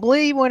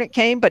assembly when it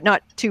came, but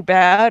not too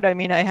bad. I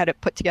mean, I had it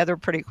put together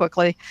pretty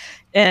quickly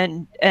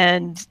and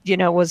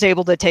was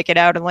able to take it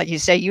out. And like you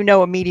say,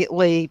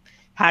 immediately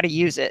how to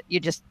use it.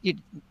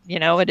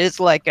 It is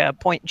like a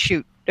point and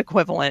shoot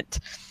equivalent.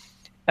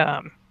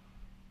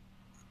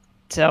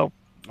 So,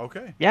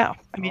 okay. Yeah.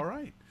 I mean, all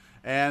right.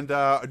 And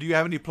do you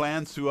have any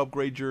plans to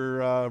upgrade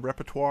your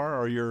repertoire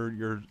or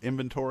your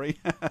inventory?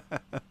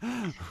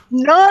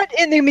 Not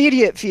in the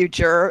immediate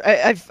future.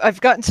 I've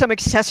gotten some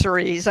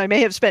accessories. I may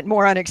have spent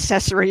more on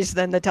accessories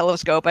than the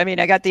telescope. I mean,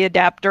 I got the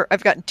adapter.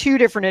 I've gotten 2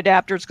 different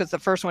adapters because the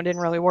first one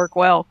didn't really work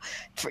well,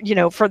 for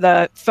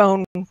the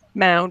phone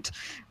mount.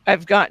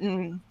 I've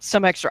gotten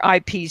some extra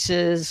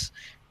eyepieces.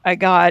 I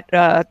got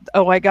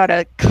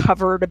a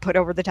cover to put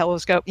over the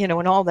telescope, and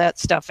all that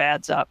stuff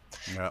adds up.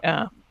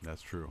 Yeah,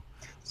 that's true.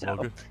 So.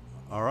 Well,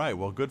 All right.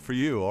 Well, good for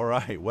you. All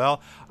right.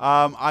 Well,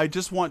 I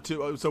just want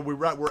to. So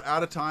we're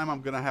out of time. I'm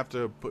going to have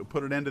to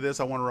put an end to this.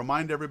 I want to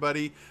remind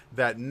everybody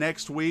that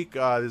next week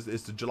is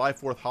the July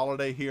 4th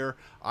holiday here.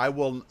 I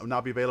will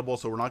not be available,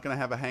 so we're not going to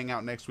have a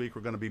hangout next week.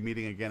 We're going to be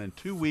meeting again in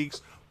 2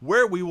 weeks,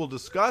 where we will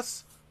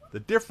discuss the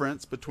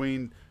difference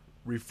between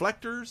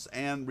reflectors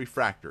and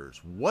refractors.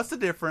 What's the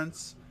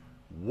difference?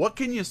 What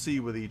can you see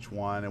with each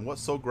one, and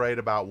what's so great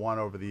about one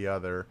over the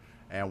other?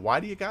 And why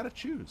do you got to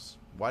choose?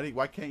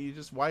 Why can't you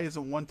just? Why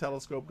isn't one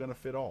telescope going to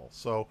fit all?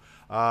 So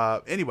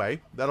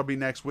anyway, that'll be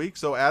next week.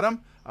 So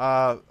Adam,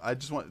 I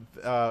just want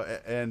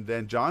and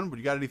then John,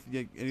 you got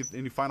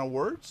any final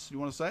words you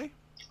want to say?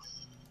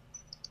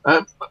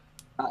 Go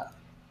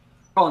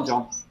on,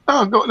 John.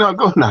 Oh, go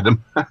on,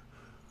 Adam.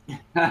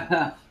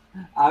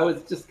 I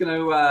was just going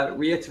to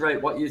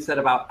reiterate what you said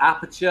about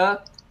aperture,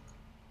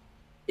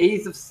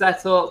 ease of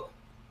setup,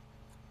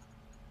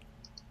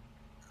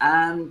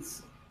 and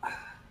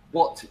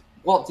what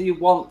do you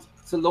want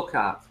to look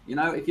at? You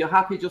know, if you're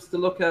happy just to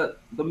look at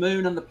the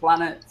moon and the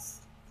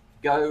planets,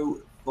 go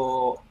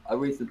for a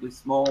reasonably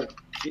small,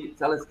 cheap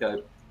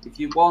telescope. If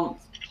you want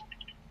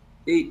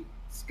deep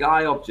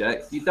sky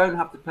objects, you don't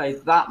have to pay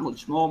that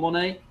much more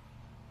money.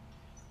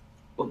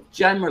 But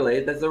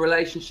generally, there's a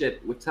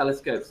relationship with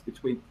telescopes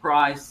between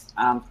price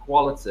and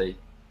quality.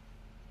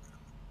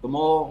 The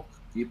more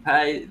you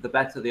pay, the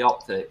better the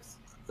optics.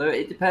 So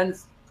it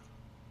depends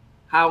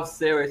how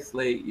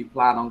seriously you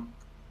plan on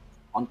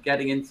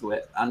getting into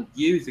it and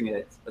using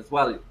it as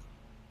well.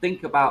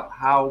 Think about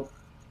how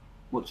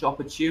much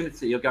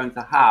opportunity you're going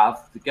to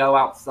have to go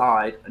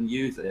outside and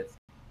use it,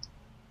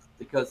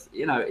 because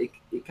you know it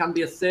can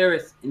be a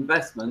serious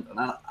investment, and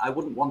I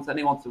wouldn't want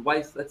anyone to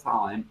waste their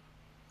time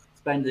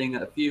spending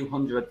a few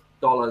 $100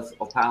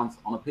 or pounds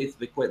on a piece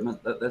of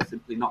equipment that they're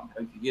simply not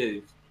going to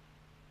use.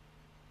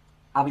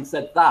 Having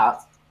said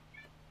that,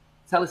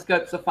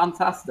 telescopes are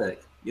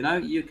fantastic. You know,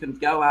 you can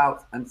go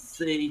out and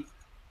see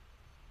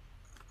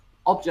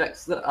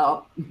objects that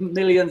are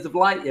millions of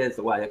light years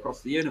away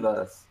across the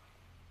universe.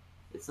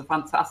 It's a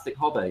fantastic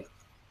hobby,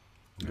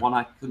 one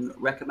I can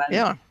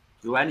recommend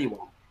to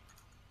anyone.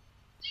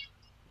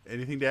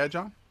 Anything to add,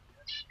 John?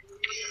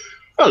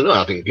 Oh no,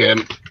 I think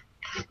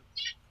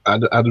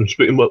Adam's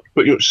pretty much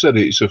said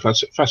it. It's a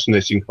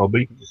fascinating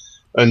hobby,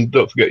 and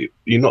don't forget,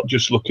 you're not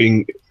just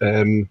looking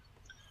at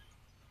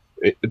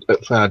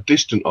far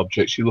distant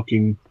objects. You're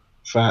looking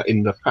far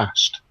in the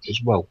past as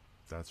well.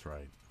 That's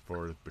right.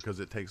 Because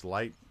it takes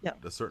light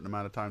Yep. a certain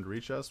amount of time to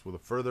reach us. Well, the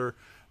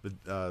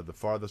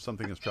farther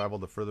something has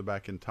traveled, the further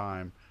back in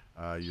time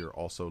you're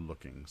also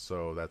looking.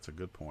 So that's a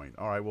good point.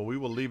 All right. Well, we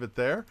will leave it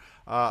there.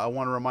 I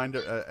want to remind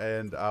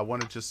and I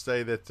want to just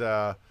say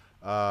that.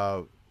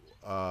 Oh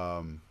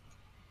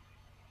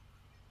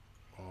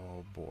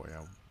boy.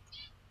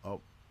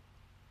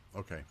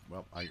 Okay.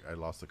 Well, I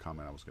lost the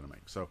comment I was going to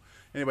make. So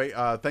anyway,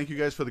 thank you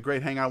guys for the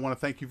great hangout. I want to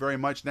thank you very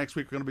much. Next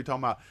week, we're going to be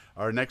talking about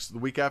the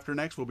week after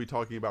next, we'll be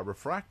talking about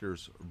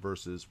refractors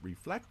versus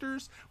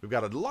reflectors. We've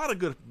got a lot of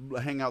good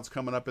hangouts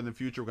coming up in the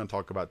future. We're going to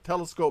talk about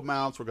telescope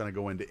mounts. We're going to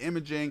go into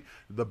imaging,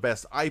 the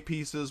best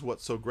eyepieces,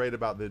 what's so great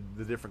about the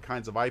different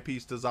kinds of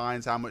eyepiece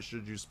designs, how much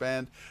should you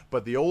spend.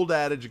 But the old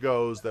adage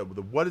goes that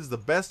what is the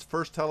best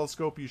first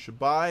telescope you should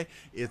buy?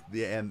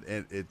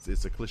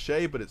 It's a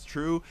cliche, but it's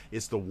true.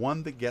 It's the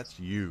one that gets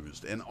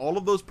used. And all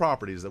of those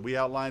properties that we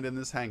outlined in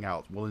this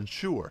hangout will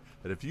ensure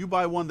that if you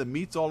buy one that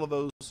meets all of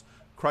those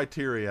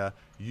criteria,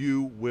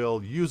 you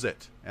will use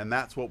it. And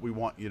that's what we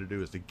want you to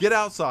do, is to get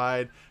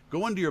outside,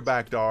 go into your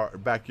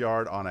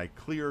backyard on a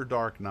clear,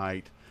 dark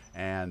night,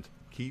 and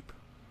keep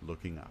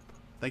looking up.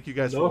 Thank you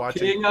guys for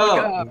watching.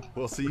 Looking up.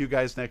 We'll see you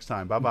guys next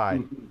time.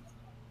 Bye-bye.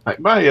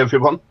 Bye,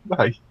 everyone.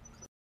 Bye.